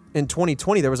was in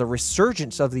 2020, there was a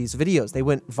resurgence of these videos. They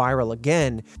went viral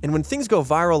again. And when things go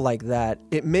viral like that,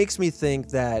 it makes me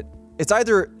think that it's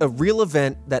either a real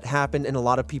event that happened and a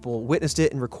lot of people witnessed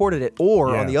it and recorded it,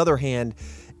 or on the other hand,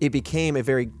 it became a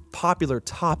very popular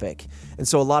topic. And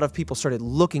so a lot of people started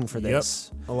looking for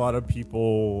this. A lot of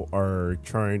people are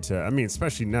trying to, I mean,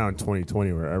 especially now in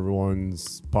 2020 where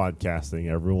everyone's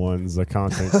podcasting, everyone's a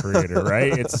content creator,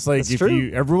 right? It's just like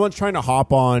everyone's trying to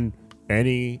hop on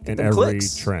any and every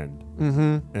trend.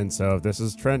 Mm-hmm. And so if this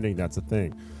is trending, that's a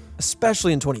thing.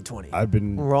 Especially in 2020.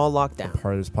 We're all locked down.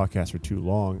 Part of this podcast for too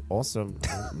long. Also,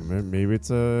 maybe it's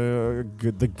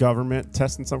the government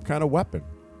testing some kind of weapon.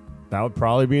 That would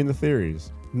probably be in the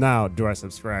theories. Now, do I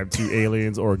subscribe to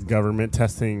aliens or government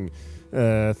testing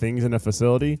things in a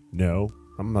facility? No.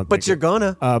 I'm not. But you're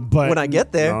gonna. But when I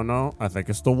get there. No. I think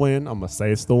it's the wind. I'm going to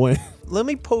say it's the wind. Let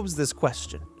me pose this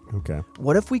question. Okay.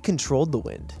 What if we controlled the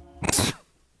wind?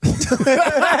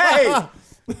 Hey,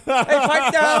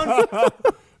 pipe down.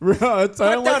 Bro, it's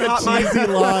like a cheesy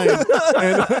line.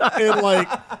 and like,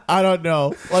 I don't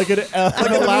know. Like in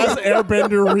the last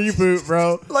Airbender reboot,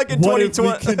 bro. Like in 2020.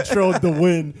 What if we controlled the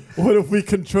wind? What if we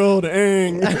controlled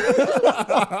Aang?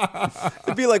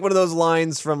 It'd be like one of those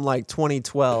lines from like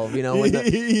 2012, when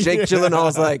Jake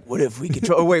Gyllenhaal's like, what if we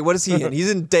control... Oh, wait, what is he in? He's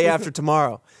in Day After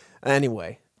Tomorrow.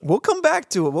 Anyway. We'll come back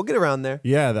to it. We'll get around there.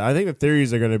 Yeah, I think the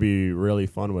theories are going to be really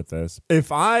fun with this.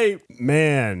 There's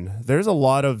a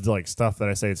lot of like stuff that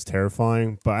I say it's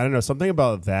terrifying, but I don't know. Something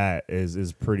about that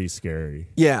is pretty scary.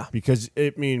 Yeah. Because,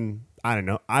 I don't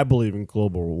know. I believe in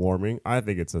global warming. I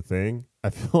think it's a thing.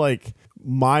 I feel like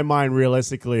my mind,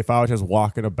 realistically, if I was just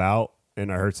walking about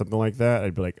and I heard something like that,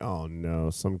 I'd be like, oh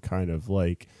no, some kind of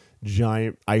like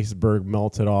giant iceberg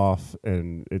melted off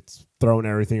and it's thrown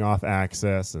everything off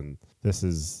axis and this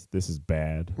is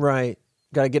bad. Right.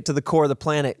 Got to get to the core of the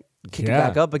planet, kick it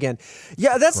back up again.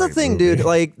 Yeah, that's the thing, dude.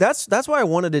 Like that's why I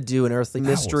wanted to do an Earthly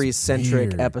Mysteries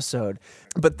centric episode.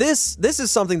 But this is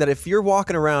something that if you're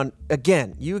walking around,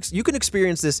 again, you can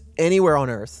experience this anywhere on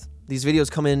Earth. These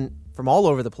videos come in from all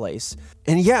over the place.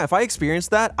 And yeah, if I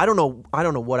experienced that, I don't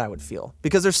know what I would feel,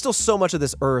 because there's still so much of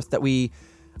this earth that we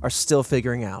are still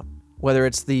figuring out. Whether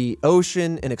it's the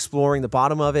ocean and exploring the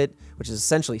bottom of it, which is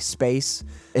essentially space,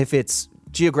 if it's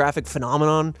geographic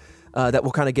phenomenon that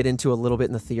we'll kind of get into a little bit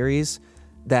in the theories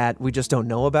that we just don't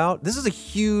know about. This is a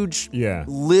huge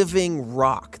living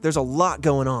rock. There's a lot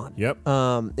going on. Yep.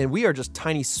 And we are just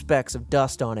tiny specks of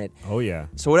dust on it. Oh, yeah.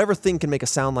 So whatever thing can make a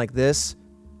sound like this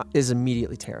is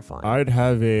immediately terrifying. I'd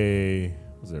have a,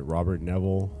 was it Robert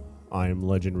Neville? I Am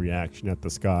Legend reaction at the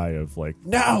sky of like,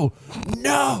 no,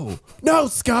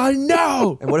 sky,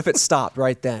 no. And what if it stopped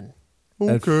right then?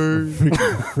 Okay.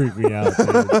 Freak me out,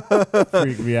 dude.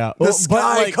 Freak me out. The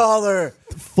sky caller.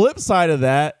 Flip side of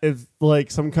that, if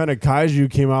like some kind of kaiju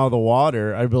came out of the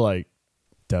water, I'd be like,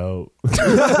 dope.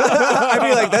 I'd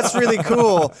be like, that's really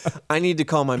cool. I need to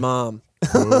call my mom.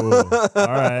 Ooh, all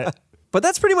right. But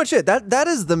that's pretty much it. That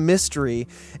is the mystery.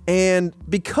 And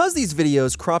because these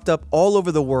videos cropped up all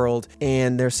over the world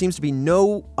and there seems to be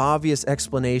no obvious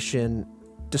explanation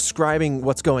describing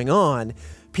what's going on,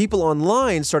 people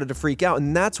online started to freak out,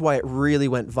 and that's why it really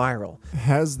went viral.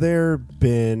 Has there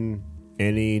been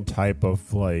any type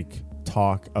of like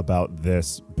talk about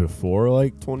this before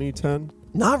like 2010?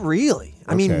 Not really.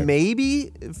 I mean,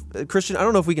 maybe, Christian, I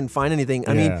don't know if we can find anything.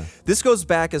 I mean, this goes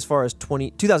back as far as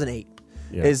 2008.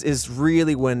 Yeah. Is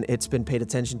really when it's been paid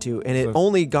attention to, and it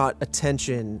only got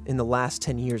attention in the last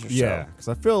 10 years or so. Yeah, because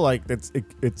I feel like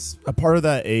it's a part of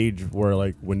that age where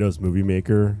like Windows Movie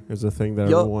Maker is a thing that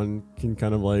everyone can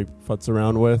kind of like futz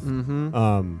around with.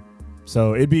 Mm-hmm.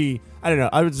 So it'd be, I don't know,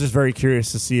 I was just very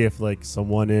curious to see if like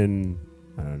someone in,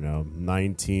 I don't know,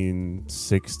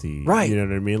 1960, right? You know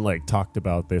what I mean? Like talked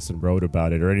about this and wrote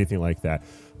about it or anything like that.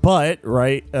 But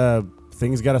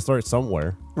things got to start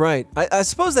somewhere. Right. I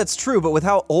suppose that's true, but with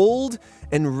how old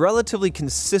and relatively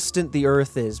consistent the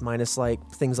Earth is, minus like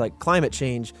things like climate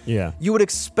change, you would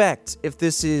expect, if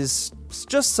this is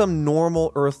just some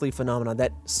normal earthly phenomenon,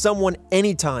 that someone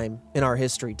anytime in our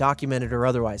history, documented or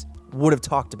otherwise, would have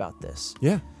talked about this.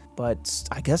 Yeah. But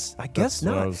I guess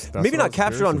not. Maybe not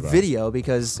captured on video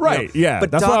because... Right, but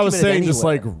that's what I was saying, anywhere. Just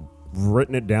like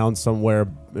written it down somewhere,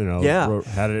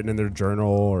 had it in their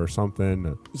journal or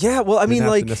something. Yeah, well, I mean,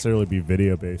 like, to necessarily be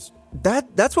video based.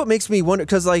 That's what makes me wonder,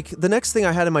 because like the next thing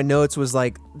I had in my notes was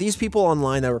like these people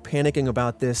online that were panicking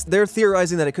about this. They're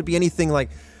theorizing that it could be anything like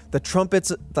the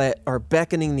trumpets that are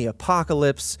beckoning the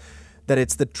apocalypse, that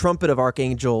it's the trumpet of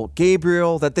Archangel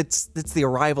Gabriel, that it's the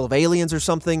arrival of aliens or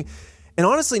something. And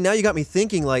honestly, now you got me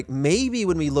thinking, like, maybe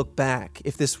when we look back,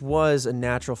 if this was a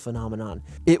natural phenomenon,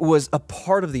 it was a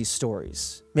part of these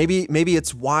stories. Maybe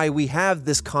it's why we have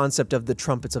this concept of the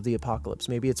trumpets of the apocalypse.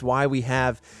 Maybe it's why we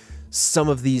have some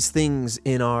of these things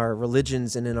in our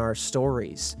religions and in our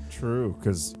stories. True,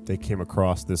 because they came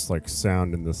across this, like,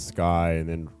 sound in the sky and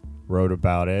then wrote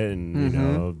about it,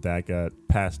 and, that got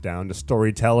passed down to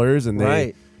storytellers, and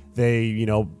they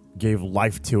gave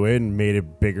life to it and made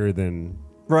it bigger than...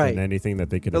 Right. And anything that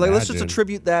they could imagine. Like, let's just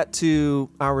attribute that to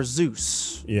our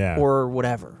Zeus. Yeah. Or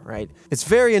whatever, right? It's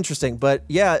very interesting. But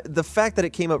yeah, the fact that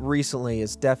it came up recently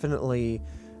is definitely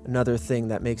another thing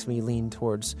that makes me lean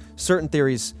towards certain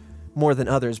theories more than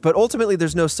others. But ultimately,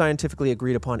 there's no scientifically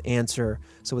agreed upon answer.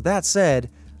 So with that said,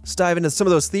 let's dive into some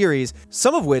of those theories,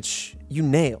 some of which you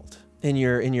nailed in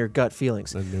your gut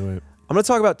feelings. I knew it. I'm going to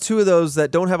talk about two of those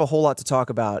that don't have a whole lot to talk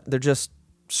about. They're just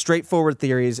straightforward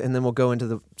theories, and then we'll go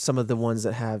into some of the ones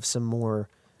that have some more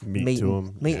meat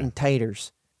and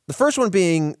taters. The first one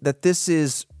being that this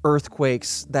is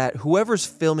earthquakes that whoever's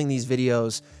filming these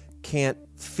videos can't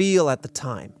feel at the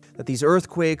time. That these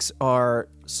earthquakes are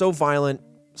so violent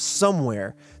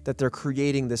somewhere that they're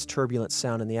creating this turbulent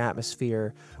sound in the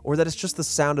atmosphere, or that it's just the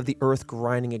sound of the earth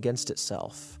grinding against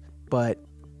itself. But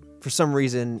for some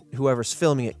reason, whoever's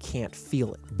filming it can't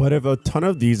feel it. But if a ton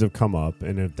of these have come up,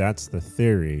 and if that's the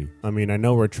theory, I mean, I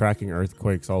know we're tracking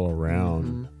earthquakes all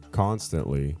around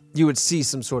constantly. You would see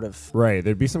some sort of... Right,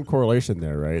 there'd be some correlation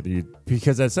there, right?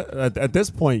 Because at this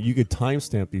point, you could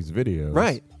timestamp these videos.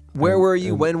 Right. Where were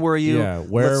you? When were you? Yeah,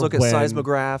 let's look at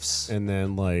seismographs. And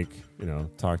then, like,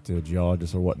 talk to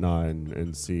geologists or whatnot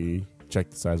and see... check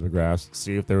the seismographs,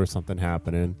 see if there was something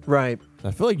happening. Right.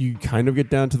 I feel like you kind of get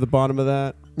down to the bottom of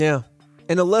that. Yeah.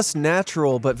 In a less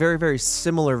natural but very, very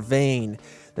similar vein,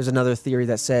 there's another theory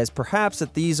that says perhaps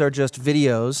that these are just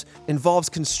videos, involves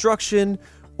construction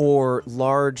or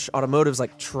large automotives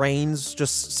like trains,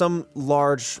 just some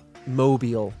large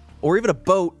mobile, or even a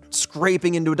boat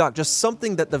scraping into a dock, just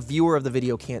something that the viewer of the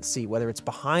video can't see, whether it's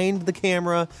behind the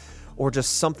camera or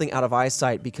just something out of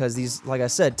eyesight, because these, like I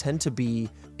said, tend to be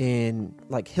in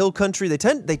like hill country. They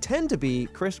tend to be,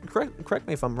 correct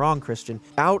me if I'm wrong, Christian,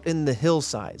 out in the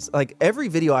hillsides. Like every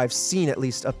video I've seen, at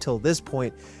least up till this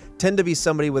point, tend to be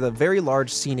somebody with a very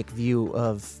large scenic view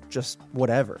of just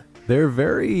whatever. They're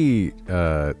very,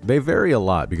 they vary a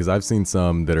lot, because I've seen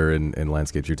some that are in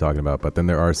landscapes you're talking about, but then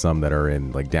there are some that are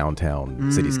in like downtown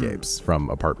cityscapes from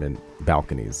apartment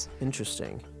balconies.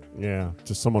 Interesting. Yeah,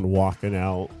 just someone walking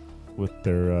out with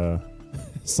their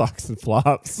socks and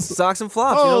flops. Socks and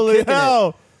flops. Holy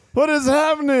hell! What is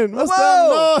happening? What's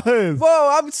that noise?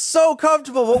 Whoa, I'm so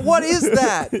comfortable, but what is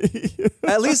that?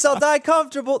 At least I'll die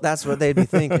comfortable. That's what they'd be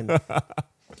thinking.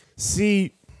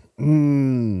 See,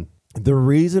 the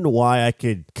reason why I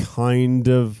could kind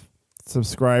of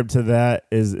subscribe to that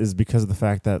is because of the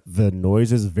fact that the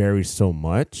noises vary so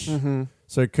much. Mm-hmm.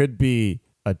 So it could be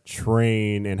a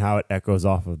train and how it echoes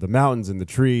off of the mountains and the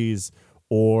trees,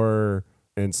 or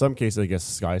in some cases, I guess,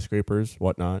 skyscrapers,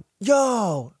 whatnot.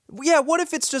 Yo, yeah, what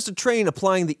if it's just a train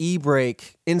applying the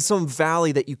e-brake in some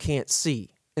valley that you can't see?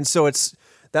 And so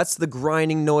that's the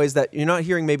grinding noise that you're not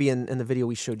hearing maybe in the video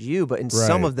we showed you, but in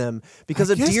some of them, because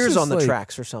a deer's on the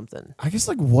tracks or something. I guess,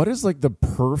 like, what is, like, the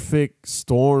perfect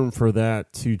storm for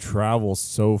that to travel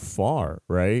so far,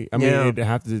 right? I mean, it'd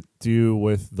have to do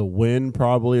with the wind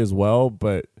probably as well,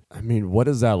 but, I mean, what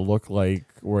does that look like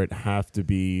where it'd have to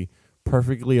be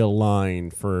perfectly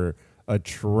aligned for a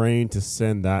train to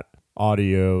send that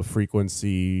audio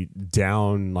frequency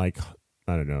down, like,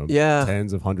 I don't know,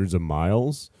 tens of hundreds of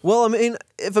miles? Well, I mean,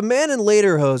 if a man in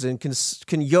lederhosen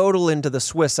can yodel into the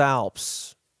Swiss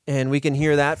Alps and we can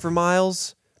hear that for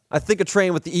miles, I think a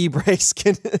train with the e-brakes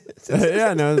can.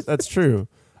 Yeah, no, that's true.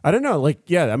 I don't know. Like,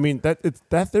 yeah, I mean, that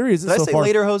theory isn't so far. Did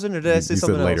I say lederhosen, or did I say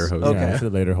something else? Lederhosen. Okay. Yeah, I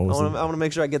said lederhosen. I want to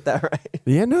make sure I get that right.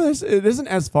 Yeah, no, it isn't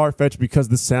as far-fetched because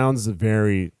the sounds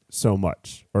vary so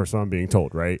much, or so I'm being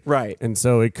told, right? Right. And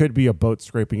so it could be a boat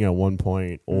scraping at one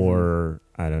point, or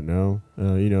I don't know,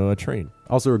 a train.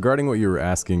 Also, regarding what you were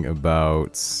asking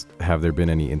about, have there been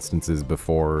any instances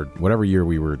before whatever year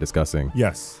we were discussing?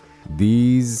 Yes.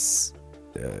 These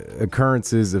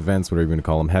occurrences, events, whatever you want to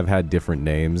call them, have had different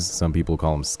names. Some people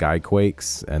call them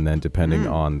skyquakes, and then depending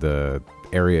on the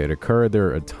area it occurred, there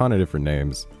are a ton of different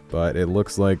names. But it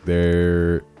looks like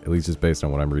there, at least just based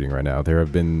on what I'm reading right now, there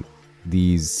have been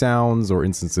these sounds or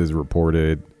instances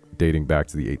reported dating back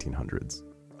to the 1800s.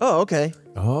 Oh, okay.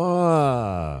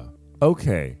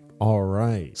 Okay. All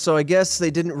right. So I guess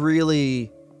they didn't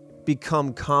really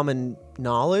become common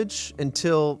knowledge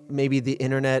until maybe the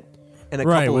internet and a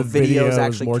couple of videos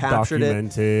actually more captured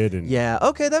documented. it. Yeah.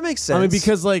 Okay, that makes sense. I mean,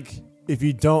 because like if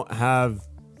you don't have,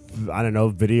 I don't know,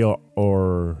 video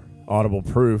or audible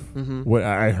proof, what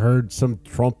I heard some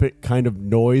trumpet kind of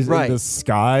noise in the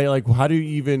sky. Like, how do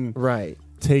you even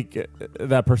take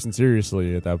that person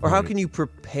seriously at that point? Or how can you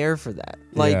prepare for that?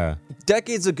 Like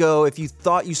decades ago, if you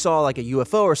thought you saw like a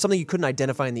UFO or something you couldn't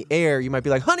identify in the air, you might be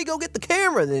like, honey, go get the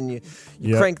camera. And then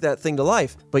you crank that thing to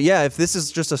life. But yeah, if this is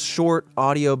just a short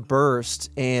audio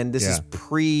burst and this is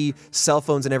pre-cell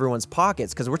phones in everyone's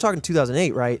pockets, because we're talking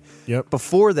 2008, right? Yep.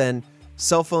 Before then,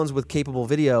 cell phones with capable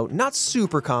video, not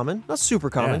super common.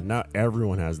 Yeah, not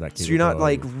everyone has that capability. So you're not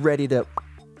like ready to,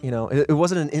 it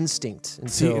wasn't an instinct.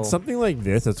 See, it's something like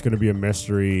this that's going to be a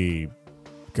mystery,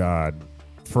 God,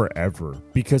 forever.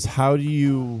 Because how do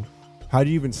you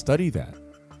even study that,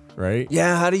 right?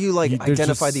 Yeah, how do you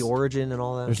identify the origin and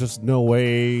all that? There's just no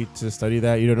way to study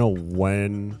that. You don't know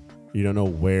when. You don't know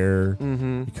where.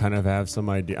 You kind of have some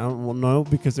idea. I don't know,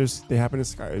 because they happen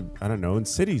in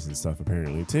cities and stuff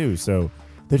apparently too. So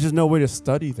there's just no way to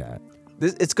study that.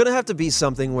 It's going to have to be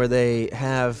something where they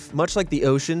have, much like the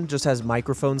ocean, just has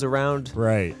microphones around.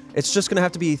 Right. It's just going to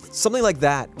have to be something like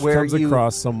that, where comes you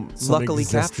across some luckily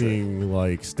existing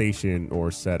like station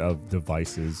or set of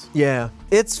devices. Yeah,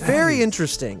 it's very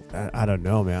interesting. I don't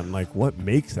know, man. Like, what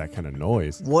makes that kind of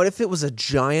noise? What if it was a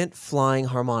giant flying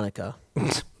harmonica?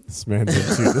 This man's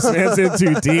in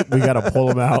too deep. We got to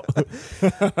pull him out.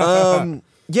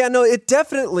 Yeah, no, it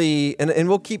definitely, and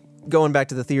we'll keep going back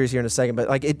to the theories here in a second, but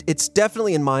like it's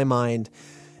definitely in my mind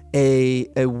a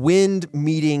wind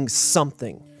meeting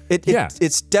something.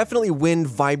 It's definitely wind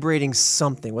vibrating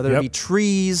something, whether it be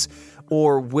trees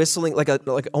or whistling, like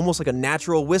almost like a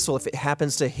natural whistle. If it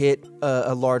happens to hit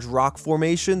a large rock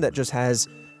formation that just has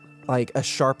like a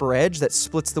sharper edge that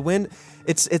splits the wind,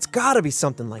 it's got to be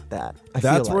something like that.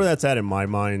 That's where that's at in my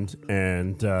mind,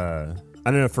 and I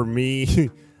don't know. For me,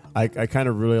 I kind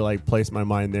of really like place my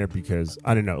mind there because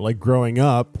I don't know. Like growing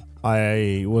up,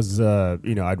 I was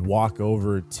I'd walk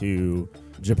over to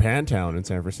Japantown in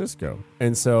San Francisco.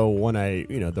 And so when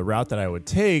the route that I would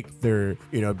take, there,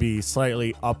 be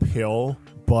slightly uphill,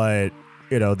 but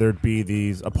there'd be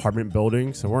these apartment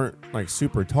buildings. They weren't like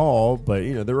super tall, but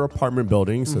there were apartment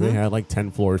buildings. So they had like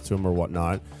 10 floors to them or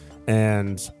whatnot.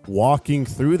 And walking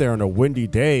through there on a windy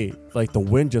day, like the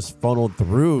wind just funneled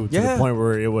through to the point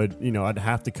where it would, I'd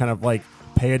have to kind of like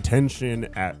pay attention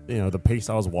at, the pace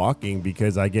I was walking,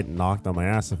 because I get knocked on my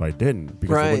ass if I didn't,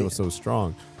 because the wind was so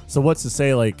strong. So what's to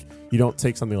say, like, you don't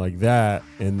take something like that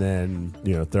and then,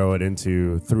 throw it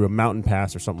through a mountain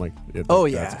pass or something like that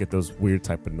to get those weird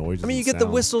type of noises. I mean, you get the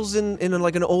whistles in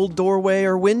like an old doorway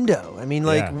or window. I mean,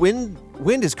 like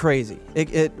wind is crazy.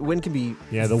 Wind can be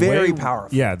very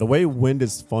powerful. Yeah, the way wind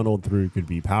is funneled through could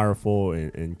be powerful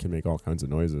and can make all kinds of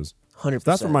noises. 100%. So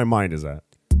that's where my mind is at.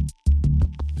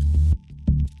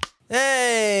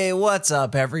 Hey, what's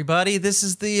up, everybody? This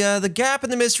is the Gap in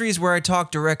the Mysteries, where I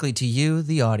talk directly to you,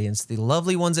 the audience, the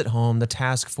lovely ones at home, the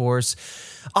task force.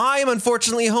 I am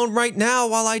unfortunately home right now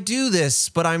while I do this,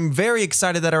 but I'm very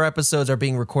excited that our episodes are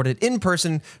being recorded in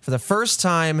person for the first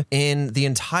time in the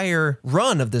entire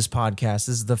run of this podcast. This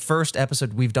is the first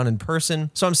episode we've done in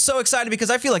person, so I'm so excited because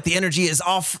I feel like the energy is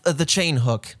off the chain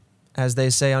hook, as they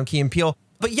say on Key and Peele.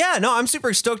 But yeah, no, I'm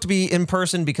super stoked to be in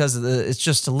person because it's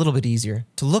just a little bit easier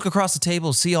to look across the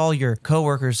table, see all your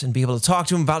coworkers, and be able to talk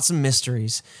to them about some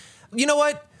mysteries. You know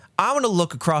what? I want to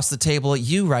look across the table at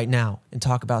you right now and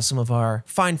talk about some of our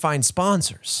fine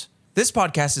sponsors. This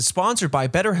podcast is sponsored by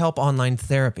BetterHelp Online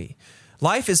Therapy.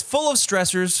 Life is full of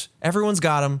stressors. Everyone's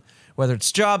got them. Whether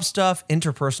it's job stuff,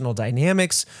 interpersonal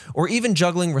dynamics, or even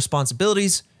juggling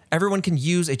responsibilities, everyone can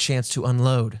use a chance to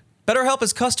unload. BetterHelp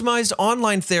is customized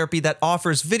online therapy that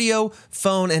offers video,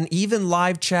 phone, and even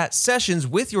live chat sessions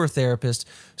with your therapist,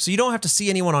 so you don't have to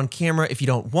see anyone on camera if you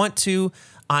don't want to.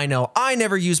 I know I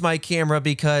never use my camera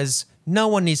because no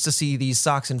one needs to see these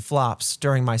socks and flops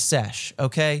during my sesh,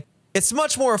 okay? It's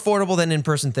much more affordable than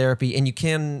in-person therapy, and you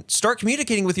can start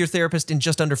communicating with your therapist in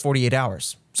just under 48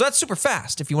 hours. So that's super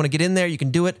fast. If you want to get in there, you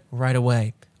can do it right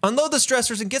away. Unload the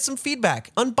stressors and get some feedback,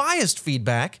 unbiased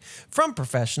feedback from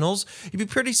professionals. You'd be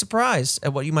pretty surprised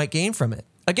at what you might gain from it.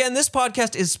 Again, this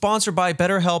podcast is sponsored by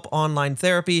BetterHelp Online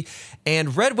Therapy,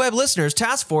 and Red Web listeners,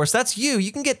 Task Force, that's you.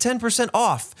 You can get 10%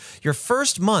 off your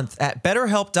first month at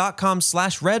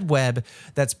betterhelp.com/redweb.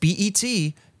 That's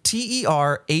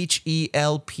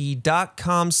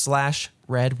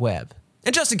BetterHelp.com/redweb.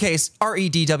 And just in case,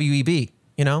 REDWEB.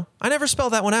 I never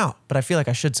spell that one out, but I feel like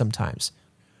I should sometimes.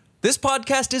 This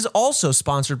podcast is also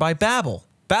sponsored by Babbel.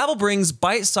 Babbel brings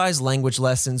bite-sized language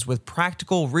lessons with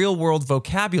practical, real-world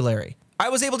vocabulary. I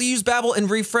was able to use Babbel and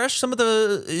refresh some of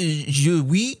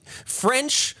the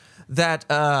French that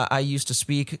I used to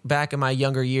speak back in my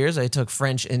younger years. I took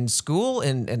French in school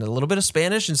and a little bit of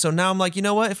Spanish, and so now I'm like, you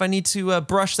know what? If I need to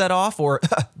brush that off or je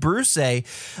brousse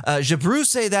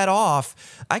that off,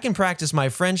 I can practice my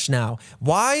French now.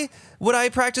 Why would I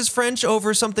practice French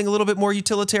over something a little bit more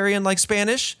utilitarian like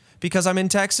Spanish? Because I'm in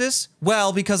Texas?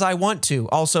 Well, because I want to.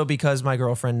 Also because my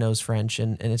girlfriend knows French,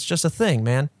 and it's just a thing,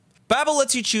 man. Babbel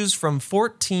lets you choose from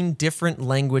 14 different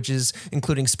languages,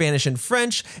 including Spanish and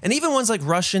French, and even ones like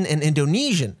Russian and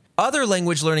Indonesian. Other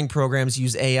language learning programs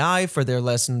use AI for their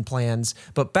lesson plans,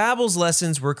 but Babbel's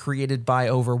lessons were created by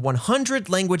over 100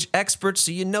 language experts,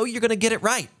 so you know you're going to get it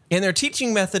right. And their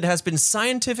teaching method has been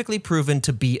scientifically proven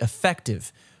to be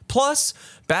effective. Plus,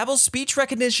 Babbel's speech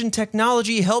recognition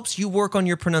technology helps you work on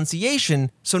your pronunciation,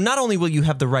 so not only will you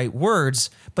have the right words,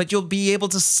 but you'll be able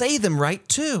to say them right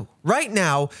too. Right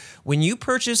now, when you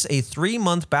purchase a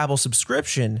 3-month Babbel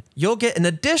subscription, you'll get an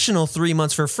additional 3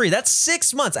 months for free. That's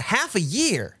 6 months, half a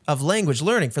year of language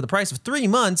learning for the price of 3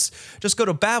 months. Just go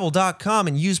to Babbel.com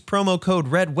and use promo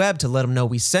code REDWEB to let them know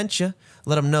we sent you.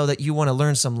 Let them know that you want to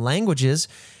learn some languages.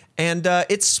 And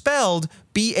it's spelled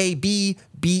BABBEL.com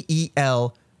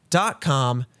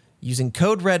using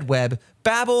code REDWEB.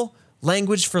 Babbel,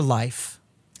 language for life.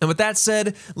 And with that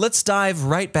said, let's dive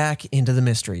right back into the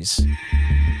mysteries.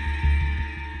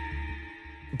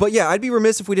 But yeah, I'd be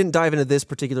remiss if we didn't dive into this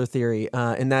particular theory,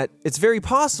 in that it's very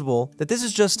possible that this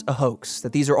is just a hoax,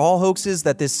 that these are all hoaxes,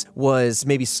 that this was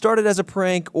maybe started as a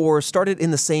prank or started in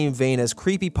the same vein as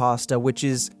creepypasta, which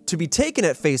is to be taken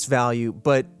at face value,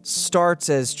 but starts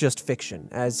as just fiction,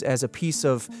 as a piece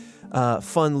of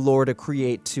fun lore to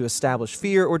create to establish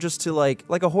fear, or just to like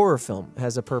a horror film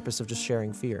has a purpose of just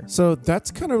sharing fear. So that's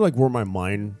kind of like where my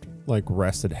mind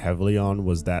rested heavily on,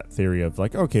 was that theory of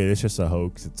okay, it's just a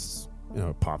hoax. It's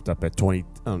popped up at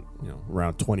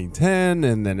around 2010,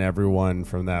 and then everyone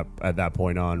from at that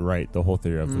point on, right, the whole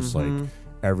theory of just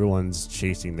everyone's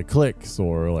chasing the clicks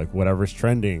or like whatever's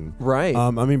trending. Right. I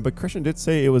mean, but Christian did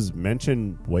say it was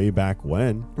mentioned way back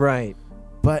when. Right.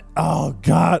 But, oh,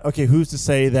 God. Okay, who's to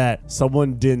say that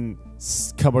someone didn't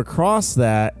come across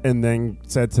that and then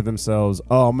said to themselves,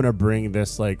 oh, I'm going to bring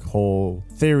this like whole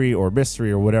theory or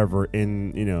mystery or whatever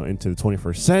in, into the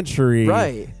 21st century.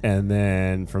 Right. And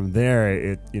then from there,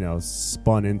 it,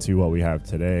 spun into what we have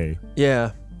today.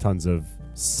 Yeah. Tons of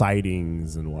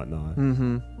sightings and whatnot.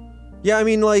 Mm-hmm. Yeah, I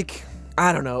mean, like,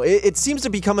 I don't know. It seems to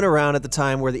be coming around at the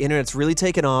time where the internet's really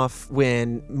taken off,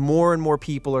 when more and more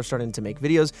people are starting to make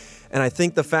videos. And I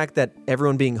think the fact that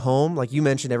everyone being home, like you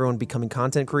mentioned, everyone becoming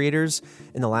content creators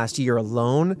in the last year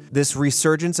alone, this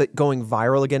resurgence at going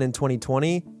viral again in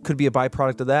 2020 could be a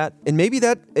byproduct of that. And maybe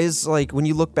that is like, when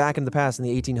you look back in the past, in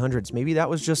the 1800s, maybe that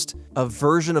was just a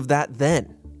version of that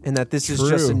then, and that this is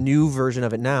just a new version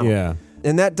of it now. Yeah.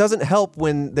 And that doesn't help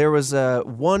when there was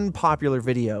one popular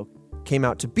video came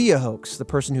out to be a hoax. The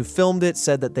person who filmed it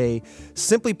said that they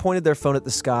simply pointed their phone at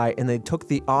the sky and they took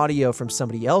the audio from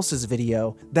somebody else's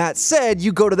video. That said,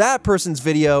 you go to that person's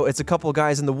video, it's a couple of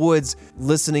guys in the woods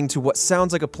listening to what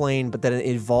sounds like a plane, but then it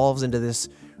evolves into this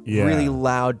really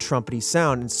loud trumpety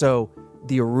sound. And so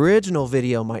the original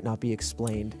video might not be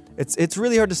explained. It's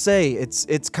really hard to say.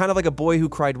 It's kind of like a boy who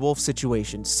cried wolf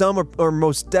situation. Some are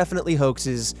most definitely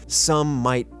hoaxes. Some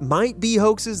might be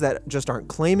hoaxes that just aren't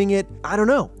claiming it. I don't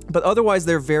know. But otherwise,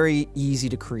 they're very easy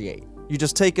to create. You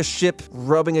just take a ship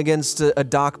rubbing against a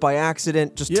dock by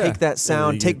accident, just take that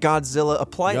sound, take Godzilla,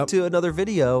 apply it to another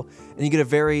video, and you get a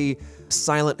very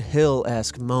Silent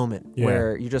Hill-esque moment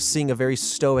where you're just seeing a very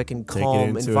stoic and calm take it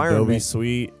into environment. Adobe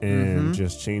Suite and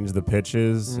just change the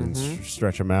pitches and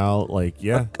stretch them out. Like,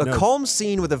 a calm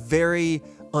scene with a very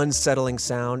unsettling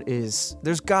sound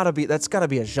that's gotta be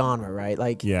a genre, right?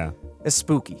 Like, it's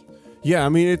spooky. Yeah, I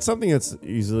mean, it's something that's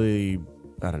easily,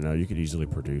 I don't know, you could easily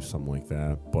produce something like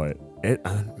that, but if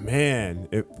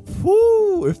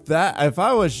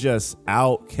I was just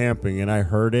out camping and I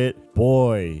heard it,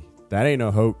 boy, that ain't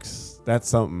no hoax. That's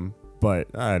something. But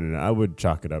I don't know. I would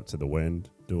chalk it up to the wind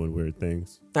doing weird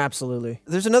things. Absolutely.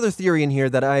 There's another theory in here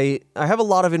that I have a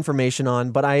lot of information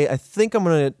on, but I think I'm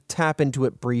going to tap into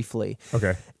it briefly.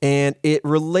 Okay. And it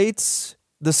relates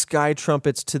the sky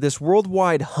trumpets to this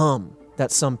worldwide hum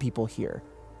that some people hear.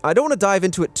 I don't want to dive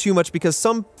into it too much because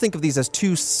some think of these as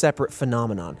two separate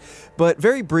phenomenon. But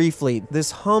very briefly, this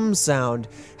hum sound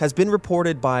has been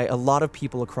reported by a lot of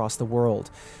people across the world.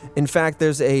 In fact,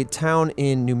 there's a town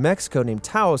in New Mexico named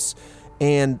Taos,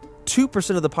 and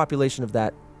 2% of the population of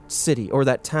that city or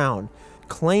that town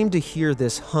claim to hear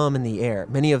this hum in the air.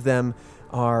 Many of them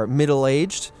are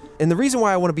middle-aged. And the reason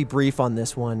why I want to be brief on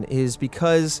this one is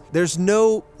because there's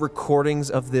no recordings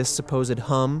of this supposed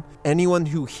hum. Anyone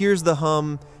who hears the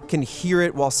hum can hear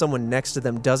it while someone next to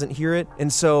them doesn't hear it.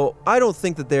 And so I don't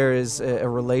think that there is a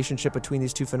relationship between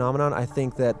these two phenomena. I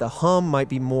think that the hum might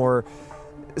be more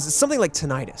something like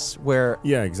tinnitus, where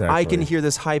I can hear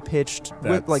this high-pitched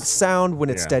like sound when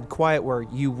it's dead quiet, where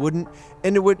you wouldn't,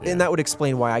 and and that would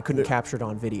explain why I couldn't capture it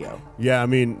on video. Yeah, I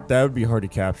mean, that would be hard to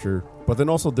capture. But then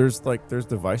also there's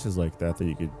devices like that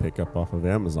you could pick up off of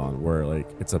Amazon where like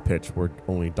it's a pitch where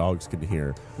only dogs can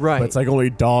hear. Right. But it's like only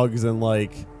dogs and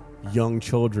like young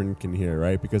children can hear,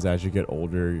 right? Because as you get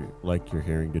older, like your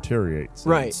hearing deteriorates.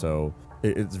 Right. And so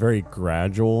it's very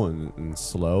gradual and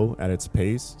slow at its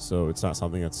pace. So it's not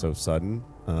something that's so sudden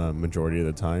majority of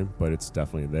the time, but it's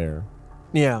definitely there.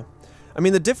 Yeah. I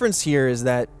mean, the difference here is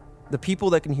that the people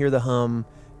that can hear the hum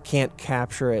can't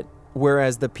capture it,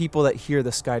 whereas the people that hear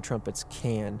the sky trumpets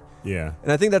can. Yeah.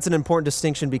 And I think that's an important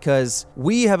distinction because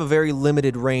we have a very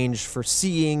limited range for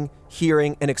seeing,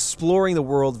 hearing, and exploring the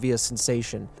world via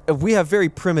sensation. We have very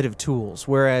primitive tools,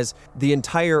 whereas the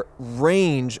entire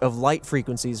range of light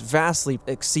frequencies vastly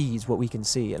exceeds what we can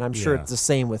see. And I'm sure it's the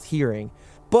same with hearing.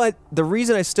 But the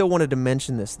reason I still wanted to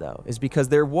mention this, though, is because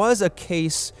there was a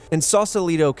case in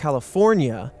Sausalito,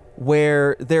 California,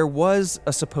 where there was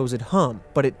a supposed hum,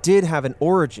 but it did have an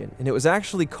origin, and it was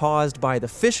actually caused by the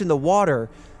fish in the water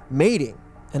mating.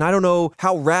 And I don't know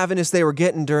how ravenous they were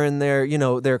getting during their,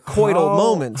 their coital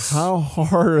moments. How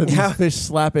hard are these fish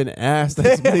slapping ass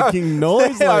that's making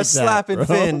noise they like are that, slapping bro?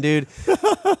 fin, dude.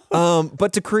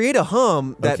 But to create a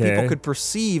hum that people could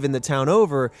perceive in the town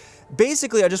over,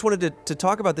 basically I just wanted to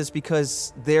talk about this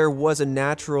because there was a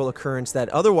natural occurrence that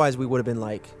otherwise we would have been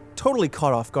like totally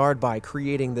caught off guard by,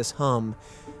 creating this hum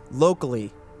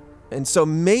locally. And so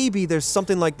maybe there's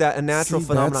something like that, a natural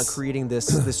phenomenon creating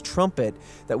this trumpet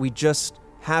that we just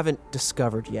haven't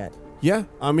discovered yet. Yeah,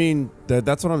 I mean,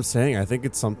 that's what I'm saying. I think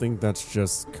it's something that's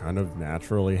just kind of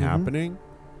naturally happening.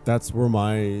 That's where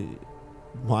my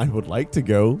mind would like to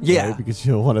go. Yeah. Right? Because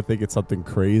you don't want to think it's something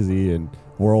crazy and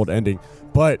world ending.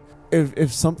 But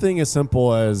if something as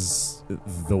simple as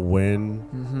the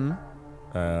wind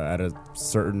at a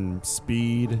certain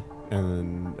speed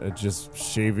and just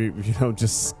shaving,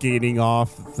 just skating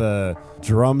off the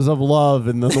drums of love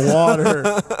in the water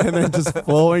and then just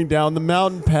flowing down the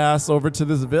mountain pass over to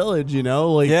this village,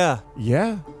 yeah,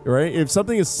 right. If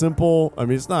something is simple, I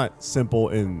mean, it's not simple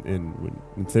in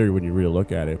theory when you really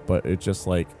look at it, but it's just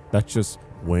like, that's just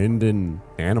wind and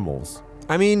animals.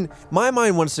 I mean, my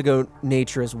mind wants to go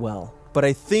nature as well, but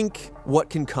I think what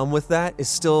can come with that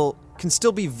can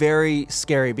still be very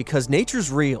scary because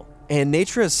nature's real. And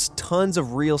nature has tons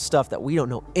of real stuff that we don't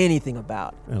know anything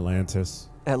about. Atlantis.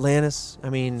 I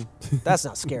mean, that's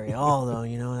not scary at all, though.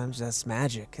 That's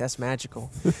magic. That's magical.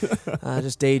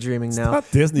 Just daydreaming now. Not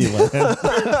Disneyland.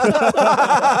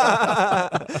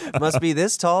 Must be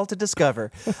this tall to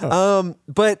discover.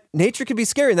 But nature can be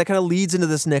scary, and that kind of leads into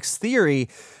this next theory.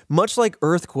 Much like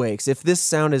earthquakes, if this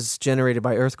sound is generated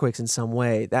by earthquakes in some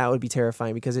way, that would be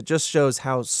terrifying because it just shows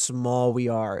how small we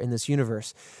are in this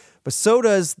universe. But so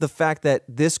does the fact that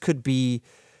this could be,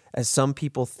 as some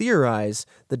people theorize,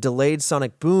 the delayed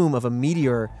sonic boom of a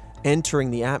meteor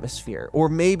entering the atmosphere. Or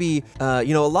maybe, a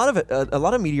lot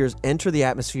of meteors enter the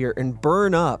atmosphere and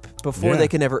burn up before they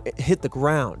can ever hit the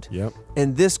ground. Yep.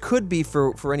 And this could be,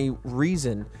 for any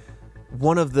reason,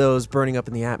 one of those burning up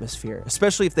in the atmosphere.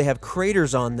 Especially if they have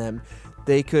craters on them,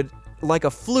 they could... Like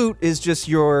a flute is just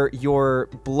you're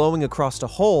blowing across a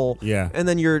hole, and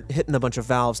then you're hitting a bunch of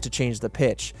valves to change the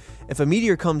pitch. If a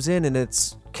meteor comes in and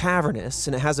it's cavernous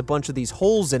and it has a bunch of these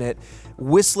holes in it,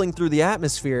 whistling through the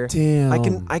atmosphere,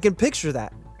 I can picture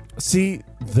that. See,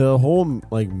 the whole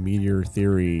meteor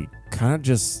theory kind of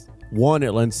just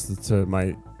it lends to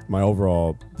my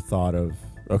overall thought of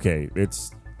it's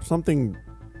something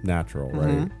natural,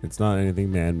 right? It's not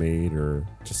anything man-made or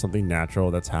just something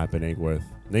natural that's happening with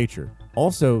nature.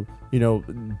 Also,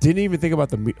 didn't even think about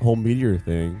the whole meteor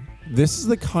thing. This is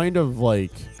the kind of I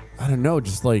don't know,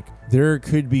 just there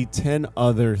could be 10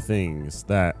 other things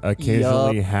that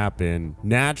occasionally happen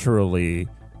naturally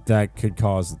that could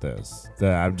cause this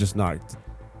that I'm just not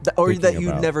or that you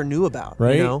about. Never knew about,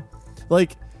 right?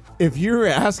 If you're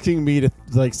asking me to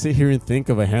sit here and think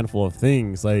of a handful of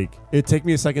things, it'd take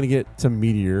me a second to get to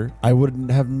meteor. I would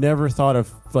have never thought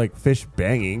of fish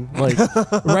banging, right?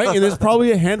 And there's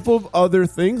probably a handful of other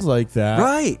things like that,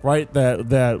 right?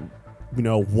 That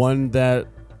one that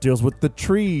deals with the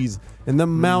trees and the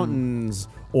mountains,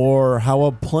 or how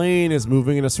a plane is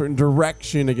moving in a certain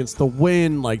direction against the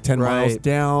wind, 10 miles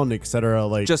down,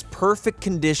 etc. Just perfect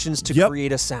conditions to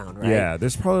create a sound, right? Yeah,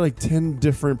 there's probably 10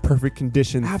 different perfect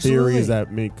condition theories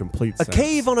that make complete sense. A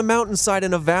cave on a mountainside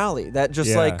in a valley that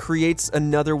just creates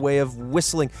another way of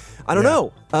whistling. I don't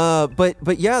know.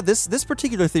 But yeah, this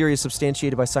particular theory is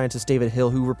substantiated by scientist David Hill,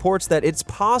 who reports that it's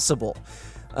possible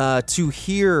to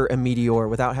hear a meteor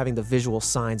without having the visual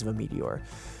signs of a meteor.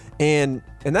 And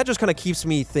that just kind of keeps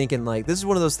me thinking, this is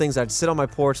one of those things I'd sit on my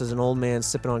porch as an old man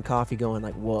sipping on coffee going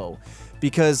whoa.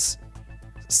 Because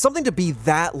something to be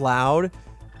that loud,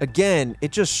 again,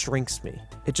 it just shrinks me.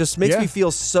 It just makes me feel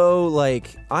so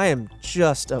I am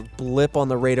just a blip on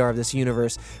the radar of this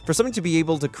universe. For something to be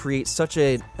able to create such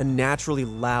a naturally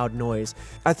loud noise.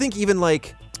 I think even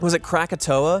was it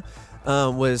Krakatoa?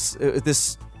 Was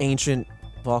this ancient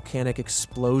volcanic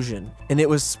explosion. And it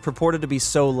was purported to be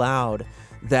so loud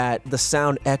that the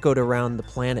sound echoed around the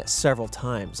planet several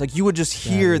times. You would just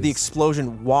hear the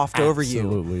explosion waft over you.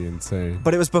 Absolutely insane.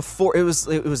 But it was before, it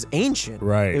was ancient.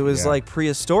 Right. It was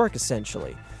prehistoric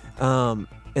essentially.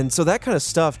 And so that kind of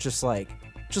stuff just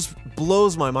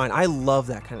blows my mind. I love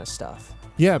that kind of stuff.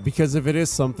 Yeah, because if it is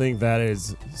something that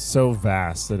is so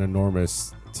vast and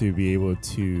enormous to be able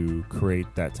to create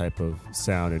that type of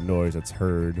sound and noise that's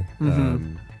heard,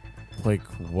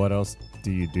 what else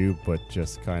do you do but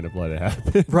just kind of let it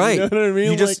happen? Right. You know what I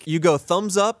mean? You go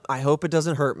thumbs up. I hope it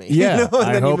doesn't hurt me. Yeah.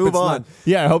 And then you move on.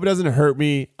 I hope it doesn't hurt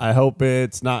me. I hope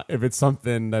it's not, if it's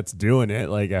something that's doing it,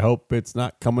 I hope it's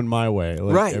not coming my way.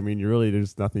 Right. I mean,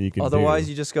 there's nothing you can do. Otherwise,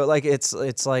 you just go it's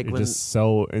like you're when, just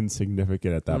so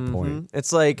insignificant at that point.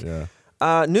 It's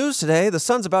news today, the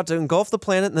sun's about to engulf the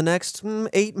planet in the next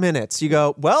 8 minutes. You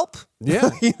go, welp.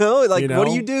 Yeah. What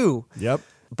do you do? Yep.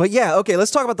 But yeah, okay,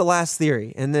 let's talk about the last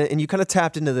theory. And you kind of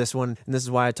tapped into this one, and this is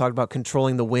why I talked about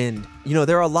controlling the wind.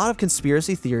 There are a lot of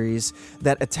conspiracy theories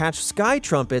that attach sky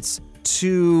trumpets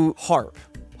to HAARP.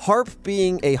 HAARP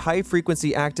being a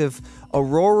high-frequency active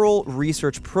auroral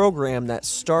research program that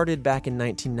started back in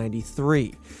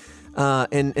 1993.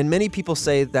 And many people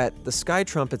say that the sky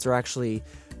trumpets are actually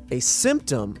a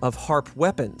symptom of HAARP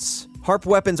weapons. HAARP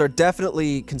weapons are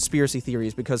definitely conspiracy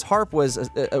theories because HAARP was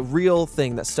a real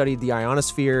thing that studied the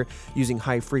ionosphere using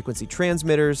high-frequency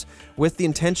transmitters with the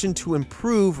intention to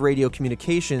improve radio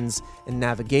communications and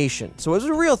navigation. So it was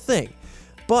a real thing.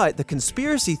 But the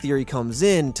conspiracy theory comes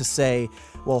in to say,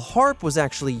 well, HAARP was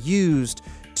actually used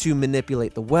to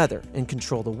manipulate the weather and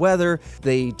control the weather.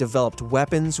 They developed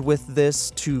weapons with this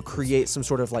to create some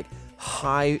sort of like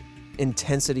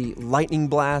high-intensity lightning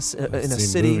blasts in a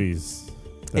city. Movies.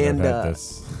 And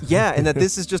and that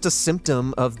this is just a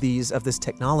symptom of this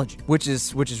technology, which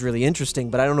is really interesting.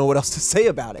 But I don't know what else to say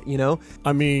about it.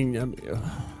 I mean,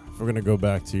 if we're gonna go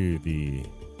back to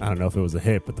I don't know if it was a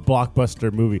hit, but the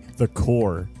blockbuster movie, The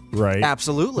Core, right?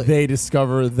 Absolutely. They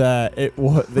discovered that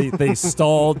they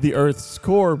stalled the Earth's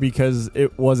core because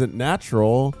it wasn't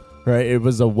natural. Right, it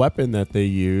was a weapon that they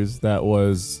used that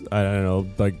was, I don't know,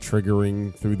 like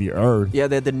triggering through the Earth. Yeah,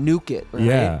 they had to nuke it. Right?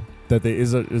 Yeah. That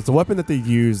it's a weapon that they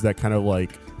use that kind of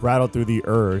like rattled through the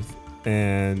Earth,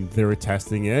 and they were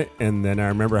testing it. And then I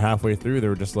remember halfway through they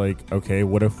were just like, okay,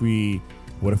 what if we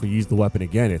use the weapon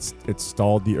again? It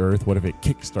stalled the Earth. What if it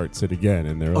kickstarts it again?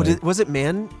 And they're was it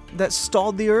man that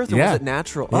stalled the Earth, or was it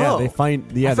natural? Yeah, I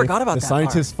forgot about that. The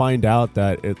scientists find out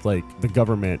that it's like the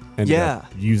government ended up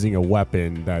using a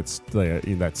weapon that stalled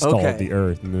the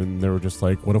Earth, and then they were just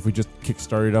like, what if we just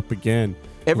kickstart it up again?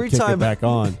 Every time it back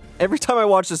on. Every time I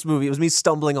watch this movie, it was me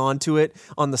stumbling onto it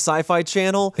on the Sci-Fi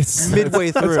Channel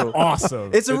midway through. It's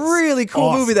awesome. It's a really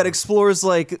cool movie that explores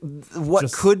like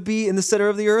what could be in the center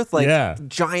of the Earth, like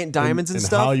giant diamonds and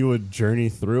stuff. And how you would journey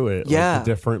through it. Yeah. Like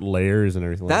the different layers and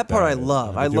everything that part I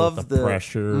love. I love the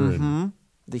pressure. And,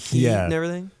 the heat and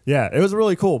everything. Yeah, it was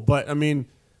really cool. But, I mean,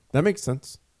 that makes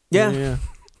sense. Yeah.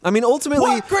 I mean, ultimately...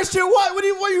 What, Christian? What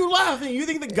are you laughing? You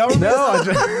think the government... No,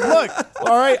 look,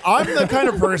 all right, I'm the kind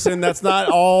of person that's not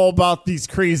all about these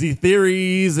crazy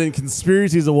theories and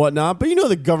conspiracies and whatnot, but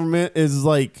the government is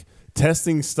like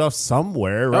testing stuff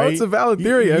somewhere, right? Oh, it's a valid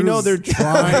theory. They're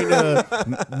trying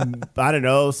to, I don't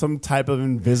know, some type of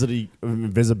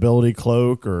invisibility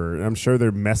cloak, or I'm sure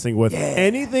they're messing with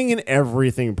anything and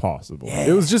everything possible. Yeah.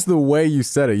 It was just the way you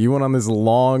said it. You went on this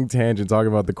long tangent talking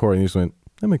about the core, and you just went,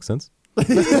 that makes sense.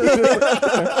 you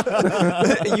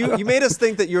made us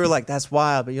think that you were like, that's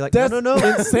wild, but you're like, that's no,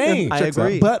 insane. I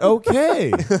agree, but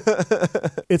okay.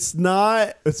 It's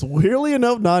weirdly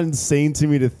enough not insane to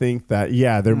me to think that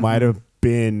there might have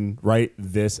been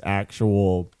this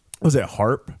actual, was it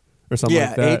HAARP or something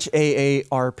like that?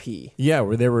 HAARP. Yeah,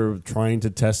 where they were trying to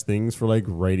test things for like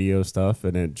radio stuff,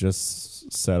 and it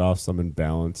just set off some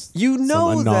imbalance, some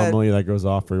anomaly that goes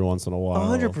off every once in a while.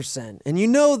 100%, and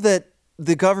that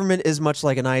the government is much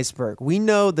like an iceberg. We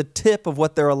know the tip of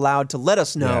what they're allowed to let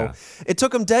us know. Yeah. It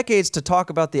took them decades to talk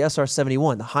about the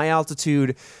SR-71, the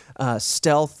high-altitude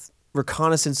stealth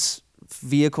reconnaissance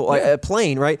vehicle,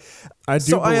 plane, right? I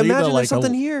imagine that there's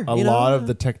something here. A lot of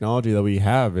the technology that we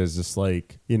have is just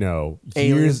like,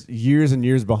 years and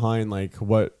years behind like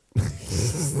what...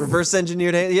 reverse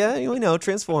engineered, we know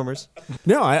Transformers.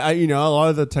 No, I a lot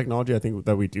of the technology I think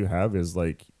that we do have is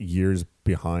like years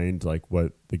behind like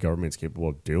what the government's capable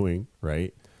of doing,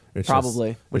 right?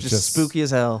 Which is spooky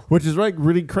as hell. Which is like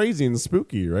really crazy and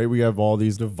spooky, right? We have all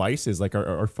these devices, like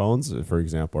our phones, for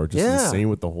example, are just insane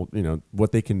with the whole,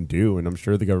 what they can do. And I'm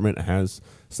sure the government has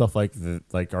stuff like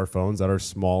our phones that are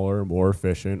smaller, more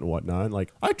efficient, and whatnot.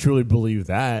 Like, I truly believe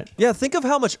that. Yeah, think of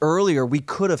how much earlier we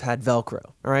could have had Velcro.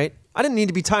 All right, I didn't need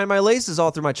to be tying my laces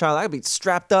all through my childhood. I could be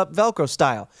strapped up Velcro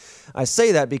style. I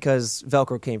say that because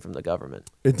Velcro came from the government.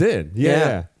 It did.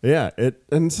 Yeah. And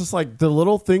it's just like the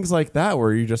little things like that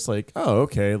where you're just like, oh,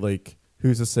 okay. Like,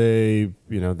 who's to say,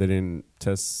 they didn't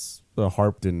test, the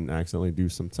HAARP didn't accidentally do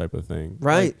some type of thing.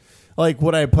 Right. Like,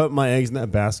 would I put my eggs in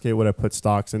that basket? Would I put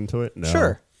stocks into it? No.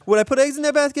 Sure. Would I put eggs in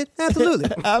that basket? Absolutely.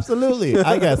 Absolutely.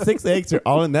 I got 6 eggs. They're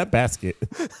all in that basket.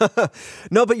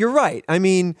 No, but you're right. I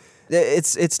mean,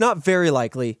 it's not very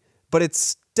likely, but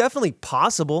it's definitely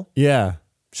possible. Yeah.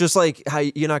 Just like how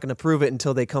you're not going to prove it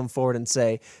until they come forward and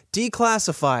say,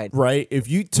 declassified. Right. If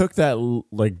you took that,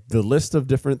 like the list of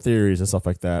different theories and stuff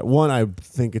like that, one, I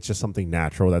think it's just something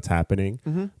natural that's happening.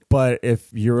 Mm-hmm. But if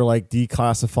you're like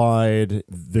declassified,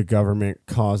 the government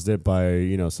caused it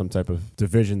by, some type of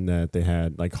division that they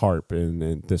had, like HAARP,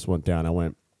 and this went down. I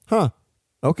went,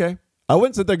 okay. I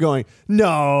wouldn't sit there going,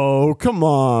 no, come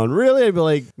on, really? I'd be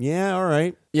like, yeah, all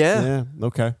right. Yeah.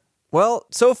 Okay. Well,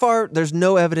 so far, there's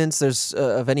no evidence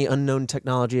of any unknown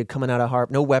technology coming out of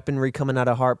HAARP, no weaponry coming out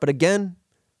of HAARP. But again,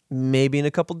 maybe in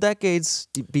a couple decades,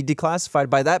 be declassified.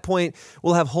 By that point,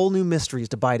 we'll have whole new mysteries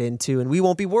to bite into, and we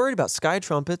won't be worried about sky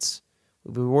trumpets.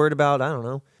 We'll be worried about, I don't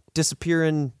know,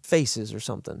 disappearing faces or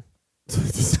something.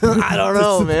 I don't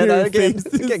know, man. I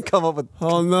can't come up with.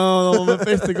 Oh no, my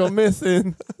face to go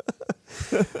missing.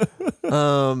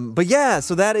 But yeah,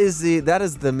 so that is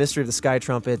the mystery of the sky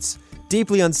trumpets.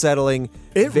 Deeply unsettling.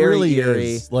 It very really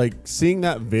eerie. is. Like seeing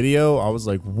that video, I was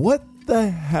like, "What the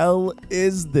hell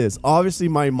is this?" Obviously,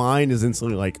 my mind is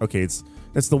instantly like, "Okay, it's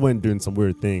the wind doing some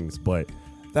weird things," but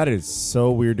that is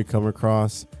so weird to come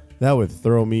across. That would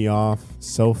throw me off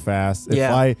so fast.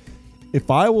 Yeah.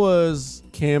 If I was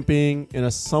camping in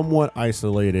a somewhat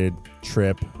isolated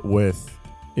trip with,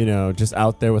 just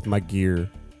out there with my gear,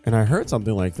 and I heard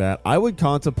something like that, I would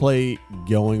contemplate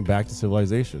going back to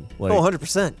civilization. Like,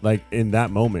 100%. Like in that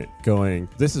moment, going,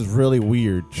 this is really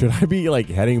weird. Should I be like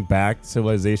heading back to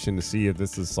civilization to see if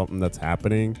this is something that's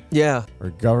happening? Yeah.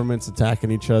 Or governments attacking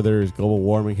each other? Is global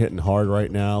warming hitting hard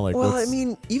right now? Like, well, I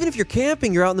mean, even if you're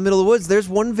camping, you're out in the middle of the woods. There's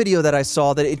one video that I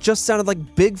saw that it just sounded like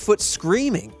Bigfoot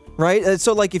screaming. Right?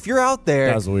 So, like, if you're out there...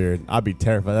 That was weird. I'd be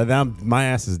terrified. My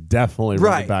ass is definitely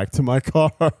running back to my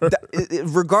car.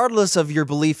 Regardless of your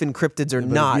belief in cryptids or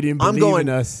not, I'm going,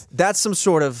 that's some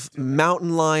sort of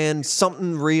mountain lion,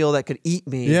 something real that could eat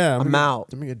me. Yeah. I'm out.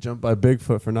 I'm going to get jumped by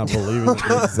Bigfoot for not believing that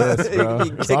they exist, bro.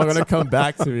 It's all going to come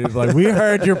back to me. It's like, we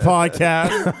heard your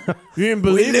podcast. You didn't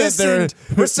believe it.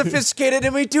 We're sophisticated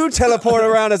and we do teleport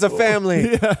around as a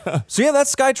family. Yeah. So, yeah, that's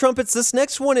Sky Trumpets. This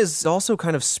next one is also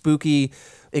kind of spooky.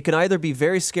 It can either be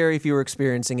very scary if you were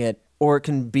experiencing it, or it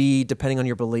can be, depending on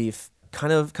your belief,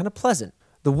 kind of pleasant.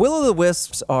 The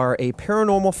will-o'-the-wisps are a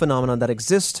paranormal phenomenon that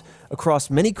exists across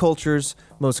many cultures,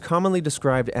 most commonly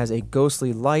described as a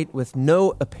ghostly light with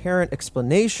no apparent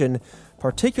explanation,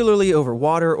 particularly over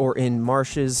water or in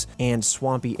marshes and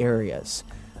swampy areas.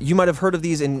 You might have heard of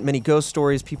these in many ghost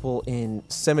stories. People in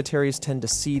cemeteries tend to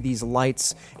see these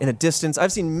lights in a distance.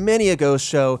 I've seen many a ghost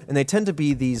show, and they tend to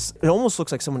be these, it almost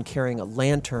looks like someone carrying a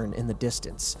lantern in the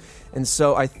distance. And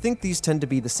so I think these tend to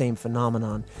be the same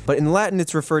phenomenon. But in Latin,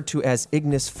 it's referred to as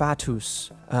ignis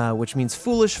fatuus, which means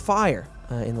foolish fire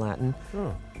in Latin.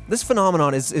 Oh. This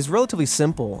phenomenon is relatively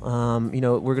simple.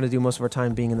 We're going to do most of our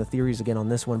time being in the theories again on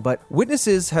this one, but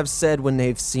witnesses have said when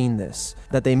they've seen this,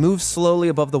 that they move slowly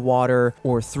above the water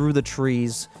or through the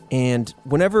trees, and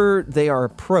whenever they are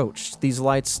approached, these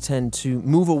lights tend to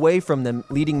move away from them,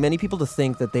 leading many people to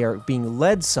think that they are being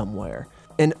led somewhere.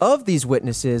 And of these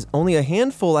witnesses, only a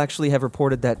handful actually have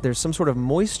reported that there's some sort of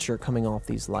moisture coming off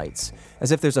these lights,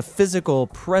 as if there's a physical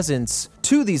presence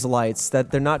to these lights, that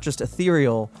they're not just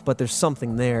ethereal, but there's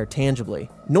something there tangibly.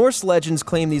 Norse legends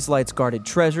claim these lights guarded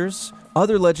treasures.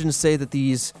 Other legends say that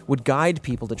these would guide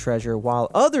people to treasure,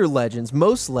 while other legends,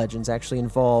 most legends, actually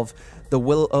involve the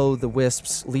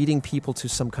will-o'-the-wisps leading people to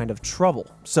some kind of trouble.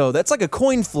 So that's like a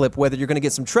coin flip, whether you're going to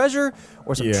get some treasure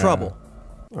or some trouble.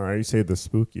 All right, you saved the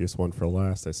spookiest one for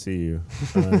last. I see you.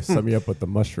 Set me up with the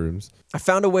mushrooms. I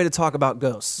found a way to talk about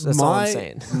ghosts. That's all I'm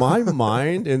saying. My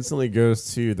mind instantly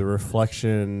goes to the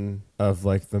reflection of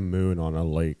like the moon on a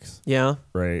lake. Yeah.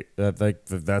 Right.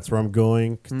 That's where I'm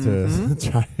going to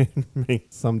try and make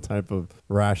some type of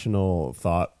rational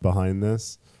thought behind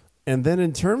this. And then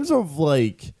in terms of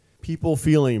like people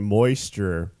feeling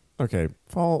moisture. Okay,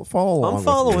 follow along. I'm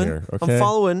following. With me here, okay? I'm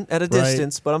following at a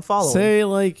distance, but I'm following. Say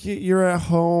like you're at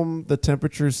home, the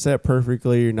temperature's set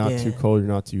perfectly. You're not too cold. You're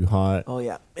not too hot. Oh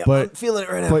yeah, but I'm feeling it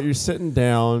right now. But you're sitting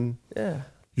down. Yeah,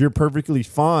 you're perfectly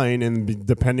fine, and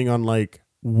depending on like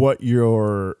what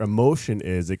your emotion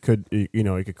is, it could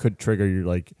trigger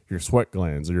your sweat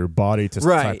glands or your body to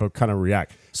type of kind of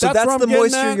react. So that's the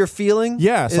moisture you're feeling?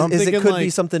 Yeah. So I'm thinking it could be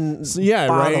something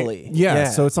bodily. Right? Yeah.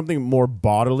 So it's something more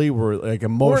bodily where like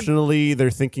emotionally they're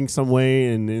thinking some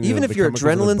way. And even if your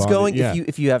adrenaline's going,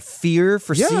 if you have fear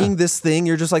for seeing this thing,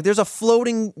 you're just like, there's a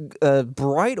floating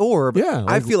bright orb. Yeah.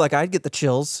 I feel like I'd get the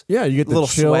chills. Yeah. You get the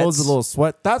chills, a little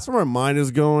sweat. That's where my mind is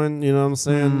going. You know what I'm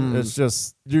saying? It's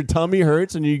just your tummy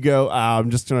hurts and you go,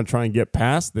 I'm just going to try and get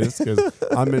past this because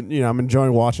I'm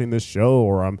enjoying watching this show,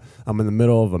 or I'm in the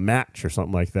middle of a match or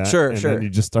something like that. Sure. Then you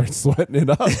just start sweating it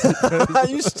up.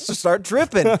 You start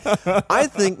dripping. I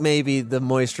think maybe the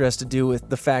moisture has to do with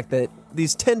the fact that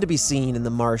these tend to be seen in the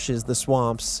marshes, the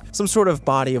swamps, some sort of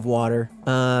body of water.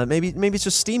 Maybe it's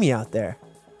just steamy out there.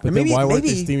 But then why weren't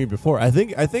they steamy before? I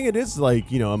think it is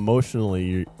like,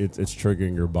 emotionally it's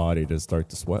triggering your body to start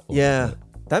to sweat a little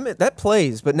bit. That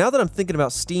plays, but now that I'm thinking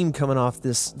about steam coming off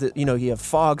this, you have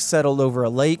fog settled over a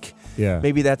lake. Yeah.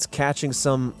 Maybe that's catching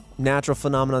some natural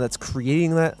phenomena that's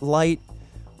creating that light,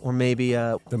 or maybe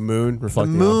the moon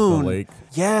reflecting off the lake.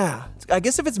 Yeah, I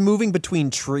guess if it's moving between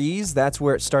trees, that's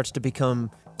where it starts to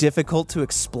become difficult to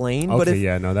explain. Okay,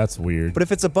 that's weird. But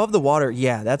if it's above the water,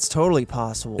 that's totally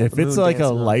possible. If it's like a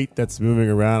light that's moving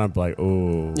around, I'm like,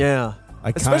 oh. Yeah.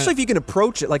 Especially if you can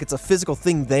approach it like it's a physical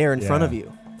thing there in front of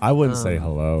you. I wouldn't say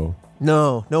hello.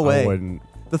 No way. I wouldn't.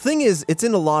 The thing is, it's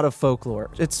in a lot of folklore.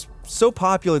 It's so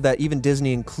popular that even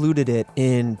Disney included it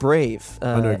in Brave.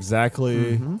 I know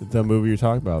exactly the movie you're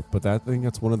talking about, but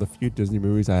that's one of the few Disney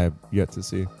movies I have yet to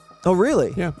see. Oh,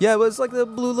 really? Yeah. Yeah, it was like the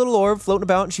blue little orb floating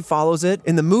about and she follows it.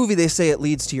 In the movie, they say it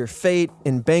leads to your fate.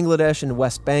 In Bangladesh and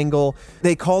West Bengal,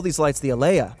 they call these lights the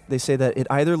Alaya. They say that it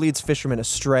either leads fishermen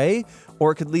astray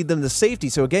or it could lead them to safety.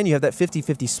 So again, you have that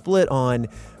 50-50 split on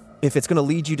if it's going to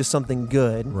lead you to something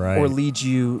good or lead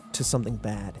you to something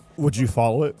bad. Would you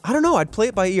follow it? I don't know. I'd play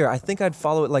it by ear. I think I'd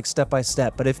follow it like step by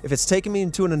step. But if it's taking me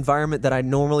into an environment that I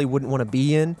normally wouldn't want to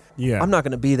be in, I'm not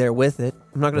going to be there with it.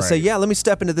 I'm not going to say, let me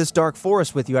step into this dark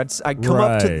forest with you. I'd come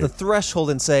up to the threshold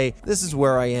and say, this is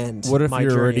where I end. What if my you're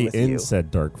journey already with in you.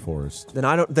 said dark forest? Then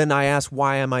I ask,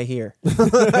 why am I here?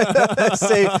 I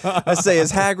say,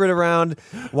 is Hagrid around?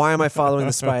 Why am I following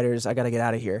the spiders? I got to get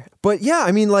out of here. But yeah,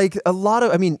 I mean, like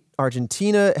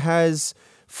Argentina has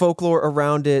folklore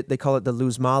around it. They call it the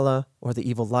Luz Mala or the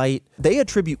evil light. They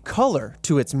attribute color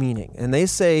to its meaning. And they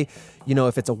say,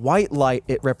 if it's a white light,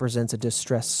 it represents a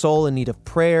distressed soul in need of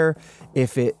prayer.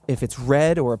 If it's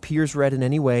red or appears red in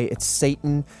any way, it's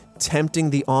Satan tempting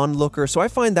the onlooker. So I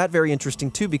find that very interesting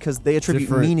too, because they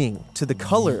attribute meaning to the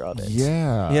color of it.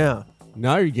 Yeah. Yeah.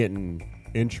 Now you're getting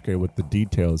intricate with the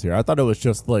details here. I thought it was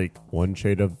just like one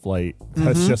shade of light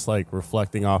that's just like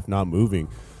reflecting off, not moving.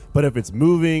 But if it's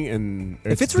moving and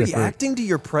if it's reacting to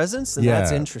your presence, then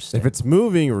that's interesting. If it's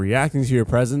moving, reacting to your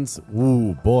presence,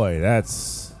 ooh, boy,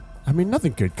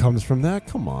 nothing good comes from that.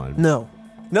 Come on. No.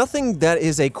 Nothing that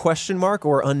is a question mark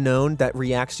or unknown that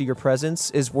reacts to your presence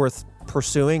is worth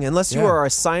pursuing unless you are a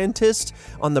scientist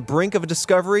on the brink of a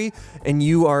discovery and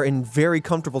you are in very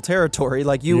comfortable territory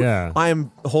like you. I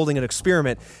am holding an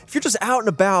experiment. If you're just out and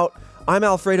about, I'm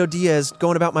Alfredo Diaz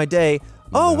going about my day.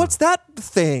 Oh, what's that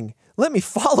thing? Let me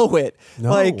follow it.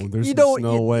 No, there's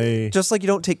no way. Just like you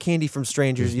don't take candy from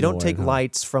strangers, you don't take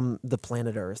lights from the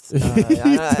planet Earth. You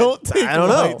don't take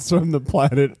lights from the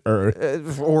planet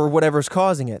Earth. Or whatever's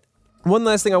causing it. One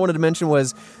last thing I wanted to mention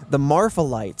was the Marfa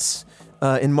lights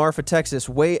in Marfa, Texas,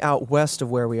 way out west of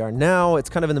where we are now. It's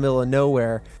kind of in the middle of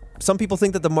nowhere. Some people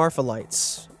think that the Marfa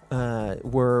lights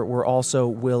were also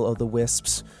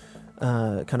will-o'-the-wisps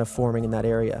kind of forming in that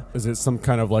area. Is it some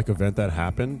kind of like event that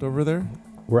happened over there?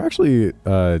 We're actually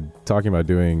talking about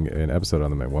doing an episode on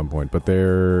them at one point, but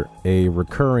they're a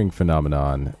recurring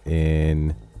phenomenon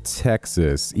in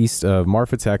Texas, east of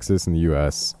Marfa, Texas in the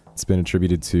U.S. It's been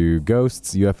attributed to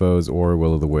ghosts, UFOs, or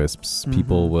will-o'-the-wisps.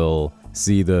 People will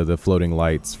see the floating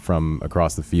lights from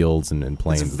across the fields and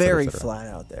plains. It's very flat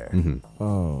out there.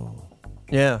 Oh.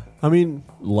 Yeah. I mean,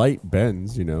 light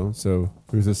bends, so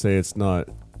who's to say it's not...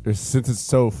 Since it's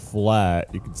so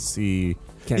flat, you can see...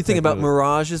 You think about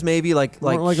mirages, maybe like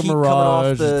a heat mirage, coming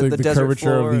off the desert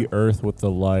curvature floor. of the earth with the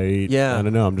light. Yeah, I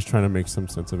don't know. I'm just trying to make some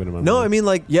sense of it in my mind. No, I mean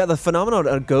the phenomenon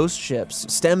of ghost ships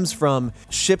stems from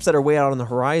ships that are way out on the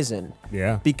horizon.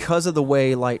 Yeah, because of the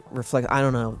way light reflects. I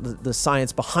don't know the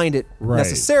science behind it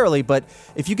necessarily, but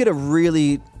if you get a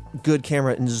really good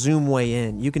camera and zoom way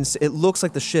in, you can see, it looks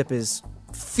like the ship is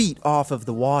feet off of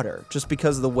the water just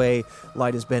because of the way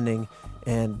light is bending.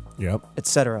 And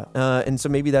etc. And so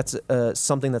maybe that's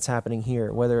something that's happening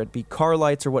here, whether it be car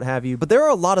lights or what have you. But there are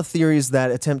a lot of theories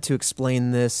that attempt to explain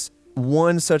this.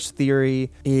 One such theory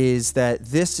is that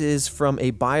this is from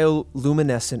a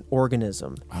bioluminescent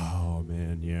organism. Oh,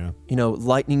 man, yeah.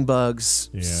 Lightning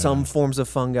bugs, some forms of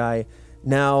fungi.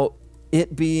 Now,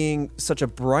 it being such a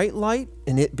bright light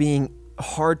and it being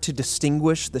hard to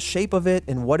distinguish the shape of it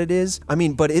and what it is.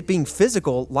 But it being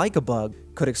physical, like a bug,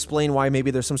 could explain why maybe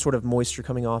there's some sort of moisture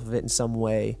coming off of it in some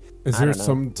way. Is there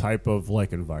some type of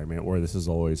environment where this is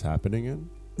always happening in?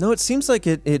 No, it seems like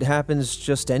it happens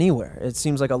just anywhere. It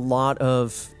seems like a lot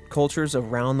of cultures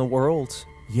around the world.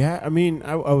 Yeah,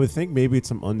 I would think maybe it's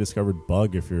some undiscovered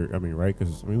bug right?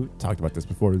 Because we talked about this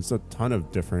before. There's a ton of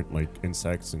different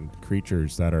insects and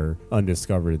creatures that are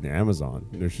undiscovered in the Amazon.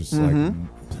 There's just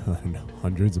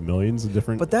hundreds of millions of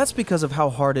different. But that's because of how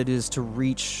hard it is to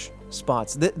reach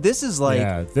spots. This is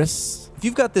if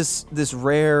you've got this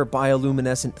rare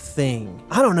bioluminescent thing.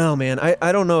 I don't know, man.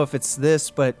 I don't know if it's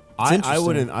this, but it's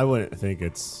interesting. I wouldn't think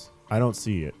it's. I don't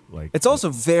see it. It's also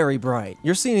very bright.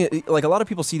 You're seeing it a lot of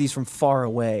people see these from far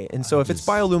away, and so if it's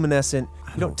bioluminescent,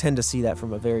 you don't tend to see that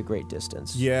from a very great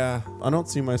distance. Yeah, I don't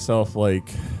see myself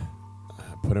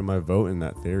putting my vote in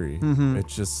that theory.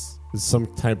 It's just some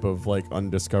type of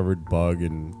undiscovered bug,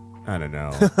 and I don't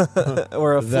know,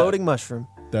 or a floating mushroom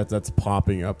that's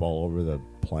popping up all over the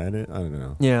planet. I don't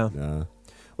know. Yeah.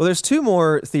 Well, Well, there's two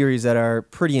more theories that are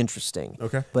pretty interesting.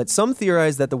 Okay. But some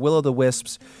theorize that the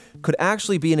will-o'-the-wisps could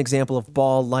actually be an example of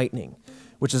ball lightning,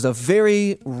 which is a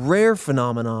very rare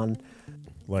phenomenon.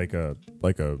 Like a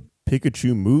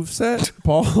Pikachu moveset,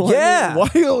 Paul? Yeah.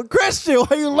 Christian, why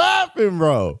are you laughing,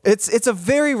 bro? It's a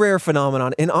very rare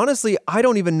phenomenon. And honestly, I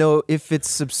don't even know if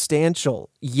it's substantial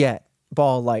yet,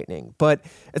 ball lightning. But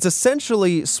it's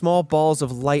essentially small balls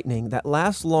of lightning that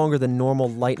last longer than normal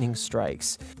lightning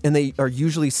strikes. And they are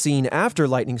usually seen after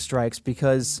lightning strikes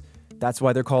because that's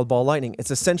why they're called ball lightning.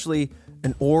 It's essentially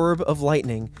an orb of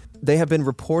lightning. They have been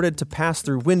reported to pass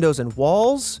through windows and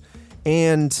walls,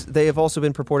 and they have also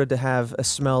been purported to have a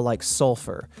smell like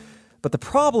sulfur. But the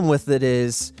problem with it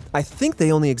is, I think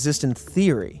they only exist in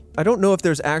theory. I don't know if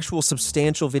there's actual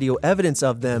substantial video evidence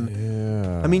of them.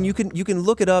 Yeah. I mean, you can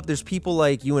look it up. There's people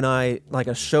like you and I, like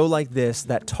a show like this,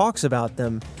 that talks about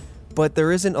them, but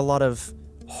there isn't a lot of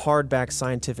hardback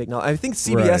scientific knowledge. I think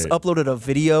CBS Right. uploaded a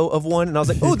video of one, and I was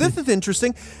like, oh, this is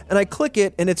interesting. And I click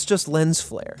it, and it's just lens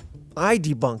flare. I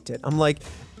debunked it. I'm like,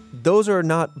 those are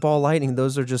not ball lightning.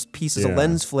 Those are just pieces of Yeah.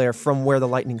 lens flare from where the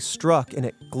lightning struck, and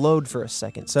it glowed for a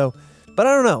second. So, but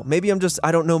I don't know. Maybe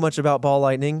I don't know much about ball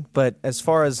lightning, but as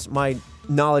far as my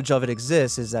knowledge of it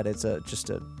exists, is that it's just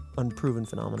a unproven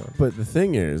phenomenon. But the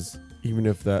thing is, even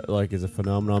if that like is a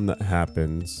phenomenon that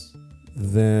happens,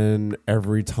 then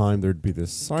every time there'd be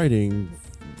this sighting,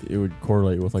 it would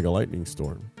correlate with like a lightning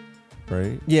storm,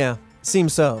 right? Yeah,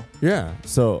 seems so. Yeah.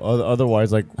 So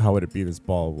otherwise, like, how would it be this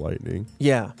ball of lightning?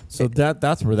 Yeah. So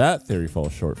that's where that theory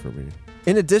falls short for me.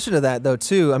 In addition to that, though,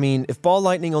 too, I mean, if ball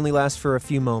lightning only lasts for a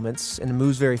few moments and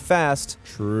moves very fast,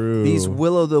 True. these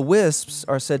will-o'-the-wisps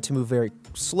are said to move very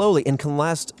slowly and can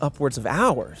last upwards of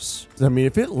hours. I mean,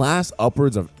 if it lasts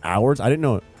upwards of hours, I didn't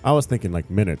know. I was thinking like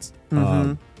minutes.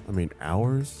 I mean,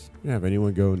 hours? You have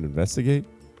anyone go and investigate?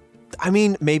 I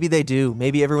mean, maybe they do.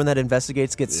 Maybe everyone that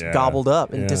investigates gets Yeah. gobbled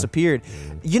up and Yeah. disappeared.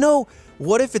 You know,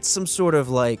 what if it's some sort of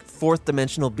like fourth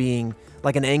dimensional being,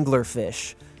 like an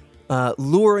anglerfish,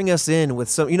 luring us in with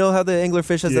some, you know how the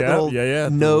anglerfish has that little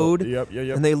node? Yep.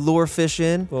 And they lure fish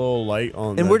in? little light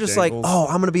on. And the we're just dangles. like, oh,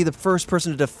 I'm going to be the first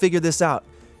person to figure this out.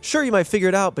 Sure, you might figure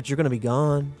it out, but you're going to be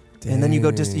gone. And then you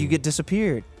Dang. get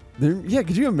disappeared. Yeah,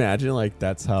 could you imagine like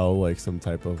that's how like some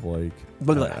type of like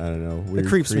But I don't know, weird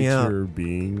creeps me out. creature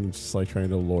being just like trying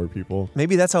to lure people.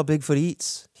 Maybe that's how Bigfoot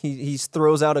eats. He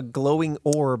throws out a glowing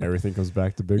orb. Everything comes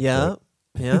back to Bigfoot. Yeah.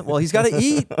 Yeah. Well, he's got to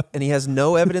eat, and he has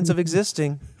no evidence of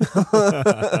existing.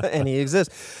 And he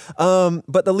exists.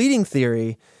 But the leading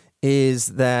theory is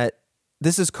that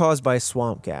this is caused by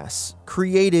swamp gas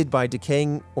created by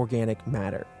decaying organic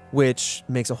matter, which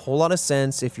makes a whole lot of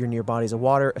sense if you're near bodies of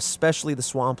water, especially the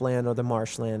swampland or the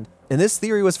marshland. And this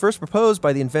theory was first proposed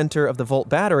by the inventor of the Volt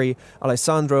battery,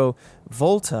 Alessandro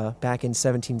Volta, back in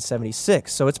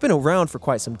 1776. So it's been around for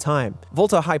quite some time.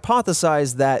 Volta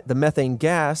hypothesized that the methane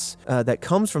gas that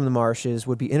comes from the marshes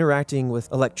would be interacting with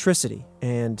electricity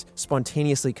and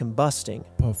spontaneously combusting.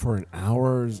 But for an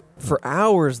hour's For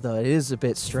hours, though, it is a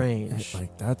bit strange.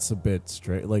 like that's a bit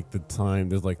straight. Like the time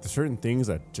there's certain things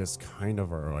that just kind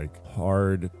of are like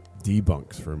hard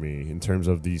debunks for me in terms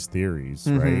of these theories,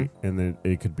 right? And then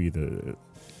it could be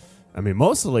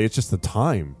mostly it's just the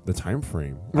time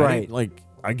frame, Right. Like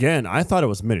again, I thought it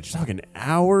was minutes. You're talking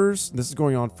hours. This is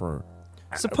going on for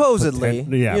Supposedly.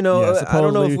 yeah, You know, yeah, I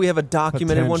don't know if supposedly, we have a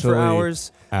documented one for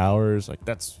potentially hours. like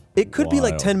that's It could be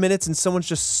like wild. 10 minutes and someone's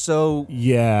just so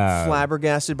Yeah,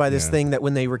 flabbergasted by this yeah. thing that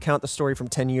when they recount the story from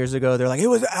 10 years ago, they're like, it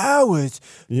was hours,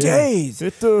 Yeah. days.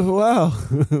 It wow,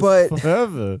 But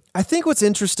forever. I think what's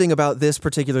interesting about this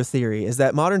particular theory is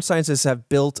that modern scientists have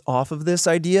built off of this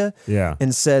idea Yeah.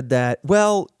 and said that,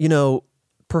 well, you know,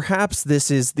 perhaps this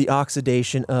is the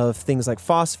oxidation of things like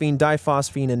phosphine,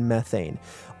 diphosphine, and methane,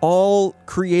 all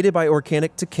created by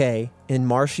organic decay in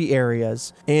marshy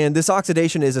areas. And this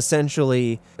oxidation is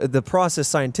essentially, the process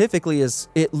scientifically is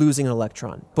it losing an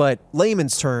electron. But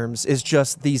layman's terms is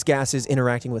just these gases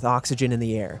interacting with oxygen in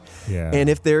the air. Yeah. And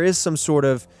if there is some sort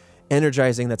of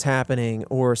energizing that's happening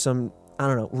or some, I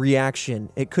don't know, reaction,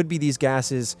 it could be these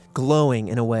gases glowing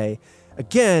in a way.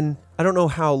 Again, I don't know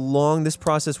how long this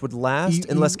process would last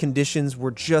unless conditions were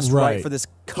just right, Right. for this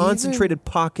concentrated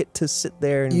pocket to sit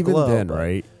there and Even glow. then, but-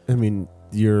 right? I mean,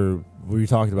 what you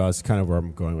talked about is kind of where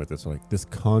I'm going with this. Like this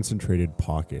concentrated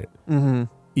pocket. Mm-hmm.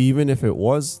 Even if it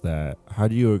was that, how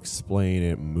do you explain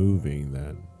it moving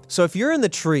then? So if you're in the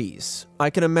trees, I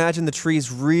can imagine the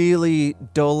trees really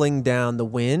dulling down the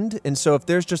wind. And so if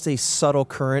there's just a subtle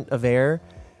current of air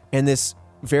and this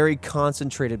very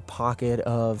concentrated pocket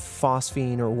of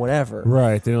phosphine or whatever.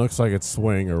 Right. Then it looks like it's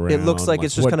swaying around. It looks like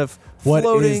it's just kind of floating.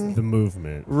 What is the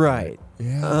movement? Right.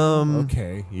 Yeah.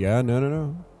 Okay. Yeah.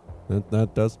 No.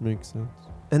 That does make sense.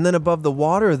 And then above the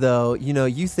water, though,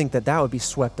 you think that would be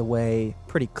swept away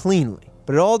pretty cleanly.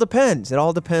 But it all depends. It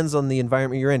all depends on the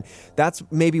environment you're in. That's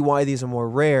maybe why these are more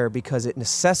rare, because it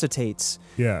necessitates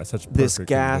such this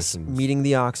gas conditions. meeting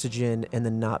the oxygen and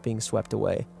then not being swept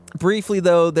away. Briefly,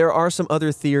 though, there are some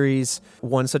other theories,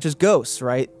 one such as ghosts,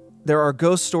 right? There are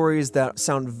ghost stories that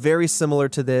sound very similar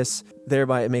to this.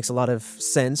 Thereby, it makes a lot of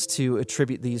sense to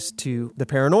attribute these to the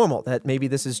paranormal, that maybe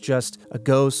this is just a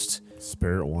ghost.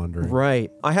 Spirit wandering. Right.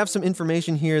 I have some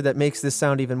information here that makes this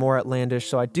sound even more outlandish,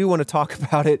 so I do want to talk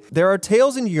about it. There are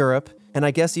tales in Europe, and I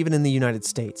guess even in the United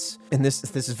States, and this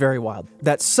is very wild,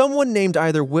 that someone named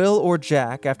either Will or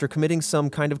Jack, after committing some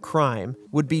kind of crime,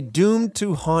 would be doomed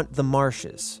to haunt the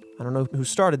marshes. I don't know who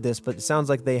started this, but it sounds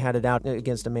like they had it out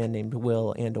against a man named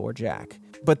Will and or Jack.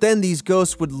 But then these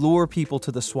ghosts would lure people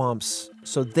to the swamps,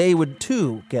 so they would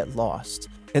too get lost.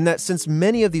 And that since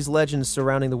many of these legends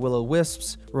surrounding the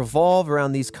will-o'-wisps revolve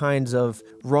around these kinds of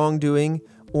wrongdoing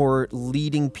or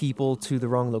leading people to the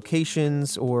wrong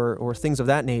locations or things of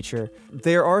that nature,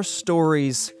 there are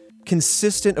stories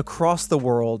consistent across the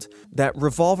world that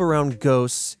revolve around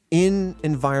ghosts in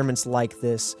environments like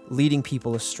this, leading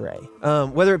people astray.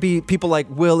 Whether it be people like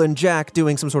Will and Jack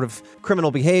doing some sort of criminal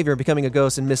behavior, becoming a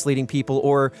ghost and misleading people,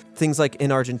 or things like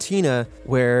in Argentina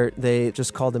where they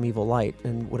just called them evil light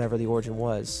and whatever the origin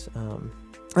was.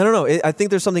 I don't know. I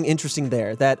think there's something interesting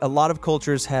there, that a lot of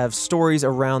cultures have stories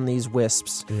around these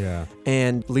wisps. Yeah.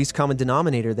 And least common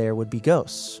denominator there would be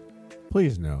ghosts.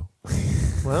 Please no.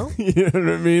 Well, you know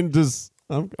what I mean? Just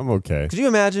I'm okay. Could you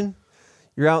imagine?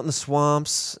 You're out in the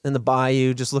swamps, in the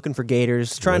bayou, just looking for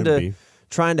gators, trying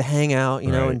to hang out,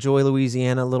 enjoy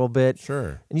Louisiana a little bit.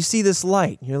 Sure. And you see this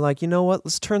light. And you're like, you know what?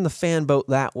 Let's turn the fan boat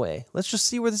that way. Let's just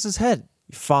see where this is headed.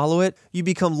 You follow it, you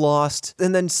become lost,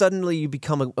 and then suddenly you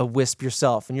become a wisp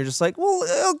yourself. And you're just like,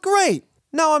 well, great.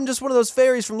 Now I'm just one of those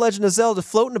fairies from Legend of Zelda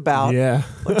floating about. Yeah.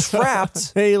 I'm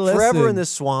trapped Hey, forever in this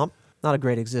swamp. Not a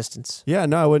great existence. Yeah,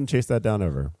 no, I wouldn't chase that down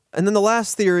ever. And then the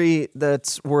last theory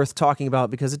that's worth talking about,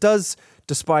 because it does,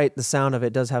 despite the sound of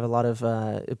it, does have a lot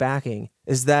of backing,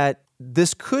 is that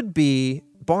this could be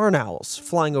barn owls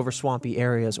flying over swampy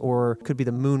areas, or could be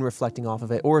the moon reflecting off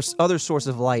of it, or other source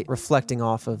of light reflecting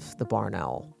off of the barn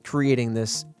owl, creating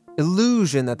this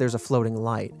illusion that there's a floating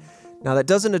light. Now, that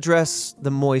doesn't address the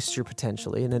moisture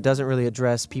potentially, and it doesn't really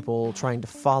address people trying to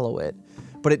follow it,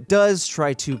 but it does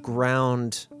try to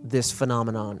ground this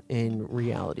phenomenon in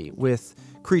reality with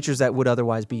creatures that would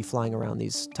otherwise be flying around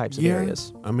these types of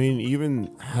areas. I mean,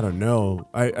 even, I don't know.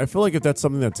 I feel like if that's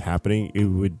something that's happening, it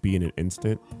would be in an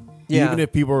instant. Yeah. Even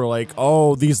if people are like,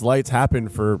 oh, these lights happen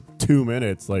for 2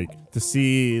 minutes, like to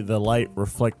see the light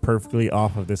reflect perfectly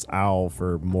off of this owl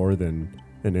for more than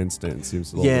an instant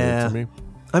seems a little weird to me.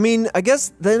 I mean, I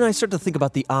guess then I start to think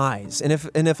about the eyes, and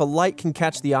if a light can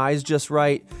catch the eyes just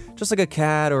right, just like a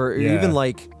cat or even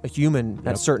like a human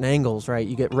at certain angles, right?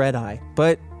 You get red eye.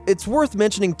 But it's worth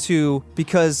mentioning too,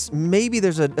 because maybe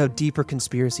there's a deeper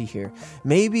conspiracy here.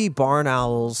 Maybe barn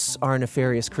owls are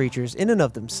nefarious creatures in and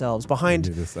of themselves, behind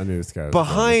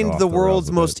the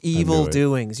world's most evil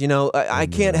doings. You know, I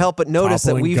can't help but notice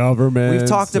that we've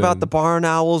talked about the barn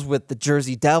owls with the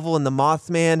Jersey Devil and the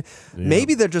Mothman. Yeah.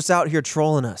 Maybe they're just out here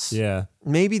trolling us. Yeah.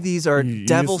 Maybe these are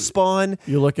devil spawn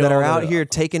that are out here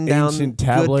taking down ancient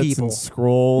tablets good people. And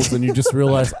scrolls, and you just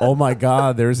realize, oh my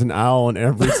God, there's an owl in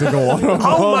every single one of them.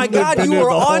 Oh my God, you are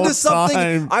onto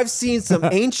something. I've seen some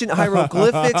ancient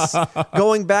hieroglyphics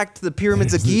going back to the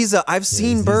pyramids of Giza. I've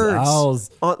seen birds.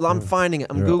 Owls. I'm finding it.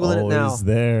 I'm Googling it now.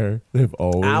 There. They've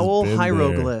always owl been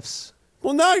hieroglyphs. There.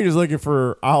 Well, now you're just looking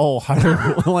for owl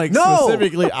hieroglyphs,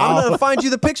 specifically owl. I'm going to find you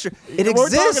the picture. It exists.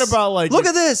 We're talking about look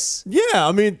at this. Yeah,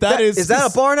 I mean, is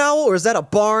that a barn owl or is that a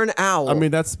barn owl? I mean,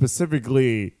 that's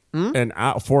specifically an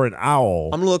owl for an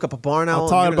owl. I'm going to look up a barn owl. I'm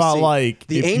talking about like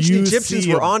the ancient Egyptians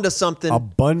were onto something. A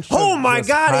bunch. Oh my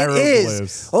God, it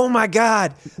is. Oh my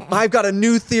God, I've got a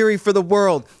new theory for the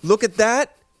world. Look at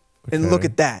that, and look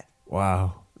at that.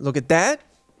 Wow. Look at that.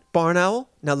 Barn owl.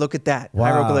 Now look at that.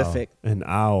 Wow. Hieroglyphic. An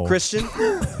owl. Christian.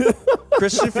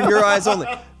 Christian, for your eyes only.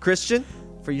 Christian,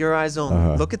 for your eyes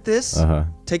only. Look at this.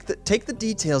 Take the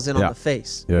details in on the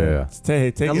face. Yeah.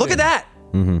 Take now look at that.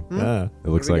 Mm-hmm. Yeah. It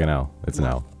looks like an owl. It's an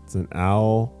owl. It's an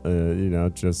owl.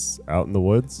 Just out in the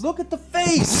woods. Look at the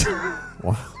face.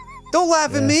 Wow. Don't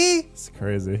laugh at me. It's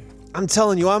crazy. I'm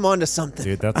telling you, I'm onto something.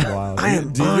 Dude, that's wild. I am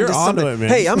onto something. It, man.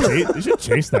 Hey, you should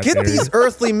chase that. Get these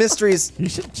earthly mysteries. You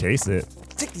should chase it.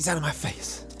 Take these out of my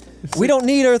face. We don't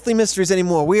need earthly mysteries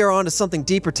anymore. We are on to something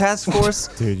deception Task Force.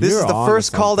 Dude, this is you're the on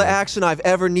first to call to something. action I've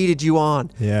ever needed you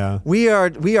on. Yeah. We are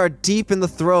deep in the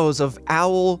throes of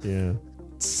owl Yeah.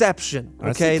 deception. I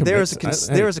Okay, say there is commit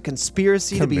there is a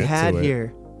conspiracy to be commit to had it.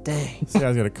 here. Dang. This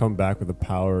guy's gonna come back with the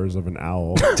powers of an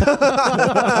owl.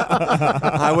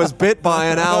 I was bit by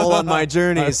an owl on my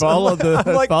journeys. I followed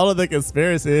like- the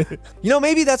conspiracy. You know,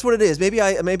 maybe that's what it is. Maybe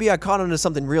I caught onto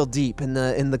something real deep in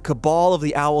the cabal of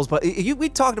the owls. But we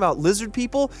talked about lizard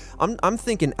people. I'm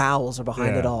thinking owls are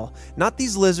behind it Yeah. all. Not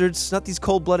these lizards. Not these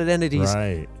cold-blooded entities.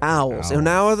 Right. Owls. And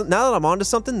now that I'm onto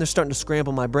something, they're starting to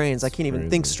scramble my brains. I can't even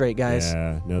think Crazy. straight, guys.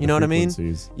 Yeah. No, You the know what I mean?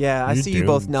 frequencies. Yeah, I You're see you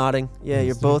both doomed. nodding. Yeah,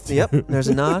 you're both. Yep. There's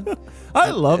a nod. I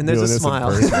love and there's doing a this smile.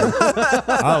 in person.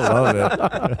 I love it.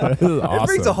 This is awesome. It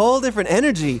brings a whole different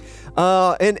energy.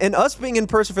 And us being in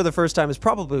person for the first time is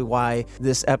probably why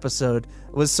this episode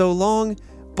was so long.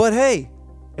 But hey,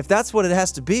 if that's what it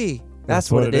has to be,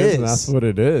 that's what it is. And that's what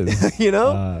it is. You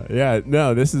know? Yeah.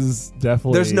 No, this is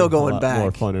definitely. There's no going a lot back.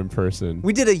 More fun in person.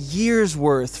 We did a year's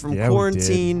worth from Yeah, we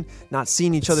quarantine, not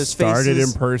seeing each other's Started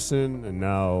faces. in person, and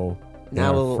now Now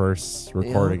our we'll- first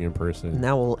recording in person.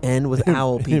 Now we'll end with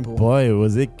owl And people. boy,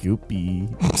 was it goopy.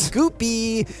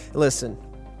 Scoopy. Listen,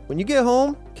 when you get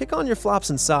home, kick on your flops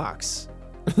and socks.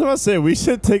 I was gonna say we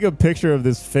should take a picture of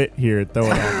this fit here and throw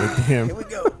it on the Here damn. we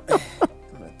go. I'm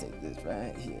gonna take this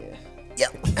right here.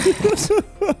 Yep.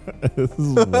 This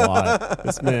is wild.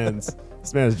 This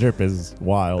man's drip is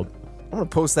wild. I'm gonna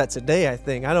post that today. I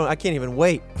think I can't even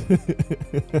wait.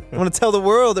 I'm gonna tell the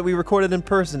world that we recorded in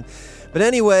person. But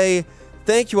anyway,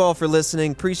 thank you all for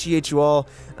listening. Appreciate you all.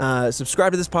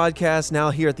 Subscribe to this podcast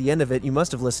now. Here at the end of it, you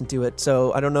must have listened to it.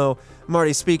 So I don't know. I'm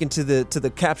already speaking to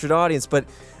the captured audience, but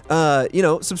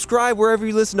subscribe wherever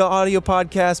you listen to audio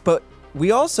podcasts. But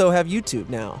we also have YouTube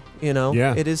now.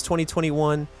 Yeah. It is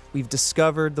 2021. We've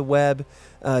discovered the web.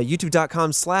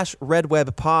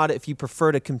 YouTube.com/RedWebPod if you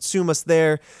prefer to consume us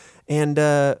there. And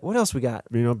what else we got?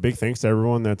 Big thanks to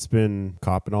everyone that's been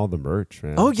copping all the merch,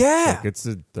 man. Oh, yeah.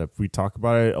 Like we talk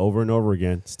about it over and over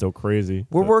again. It's still crazy.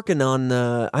 We're But working on,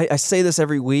 I say this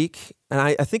every week, and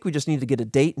I think we just need to get a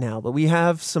date now, but we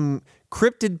have some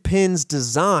cryptid pins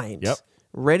designed. Yep.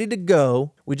 Ready to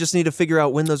go. We just need to figure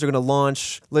out when those are going to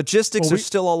launch. Logistics Well, are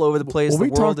still all over the place. Well, The we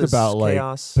world talked is about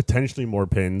chaos. like potentially more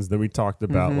pins. Then we talked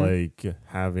about like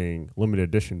having limited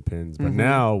edition pins. But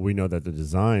now we know that the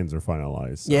designs are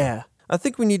finalized. So. Yeah. I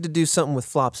think we need to do something with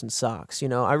flops and socks.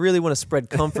 I really want to spread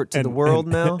comfort to the world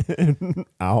now.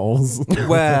 Owls.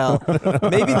 Well,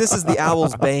 maybe this is the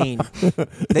owl's bane.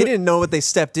 They didn't know what they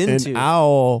stepped into. An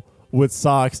owl with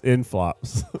socks in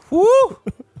flops. Woo!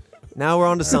 Now we're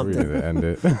on to We something. need to end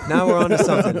it. Now we're on to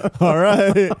something. All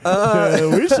right.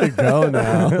 We should go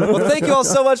now. Well, thank you all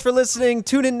so much for listening.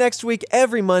 Tune in next week,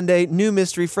 every Monday. New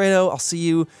Mystery Fredo. I'll see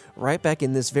you right back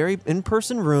in this very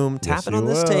in-person room, tapping you on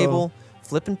this will. table,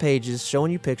 flipping pages, showing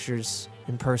you pictures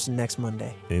in person next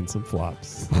Monday. In some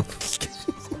flops.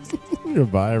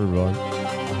 Goodbye, everyone.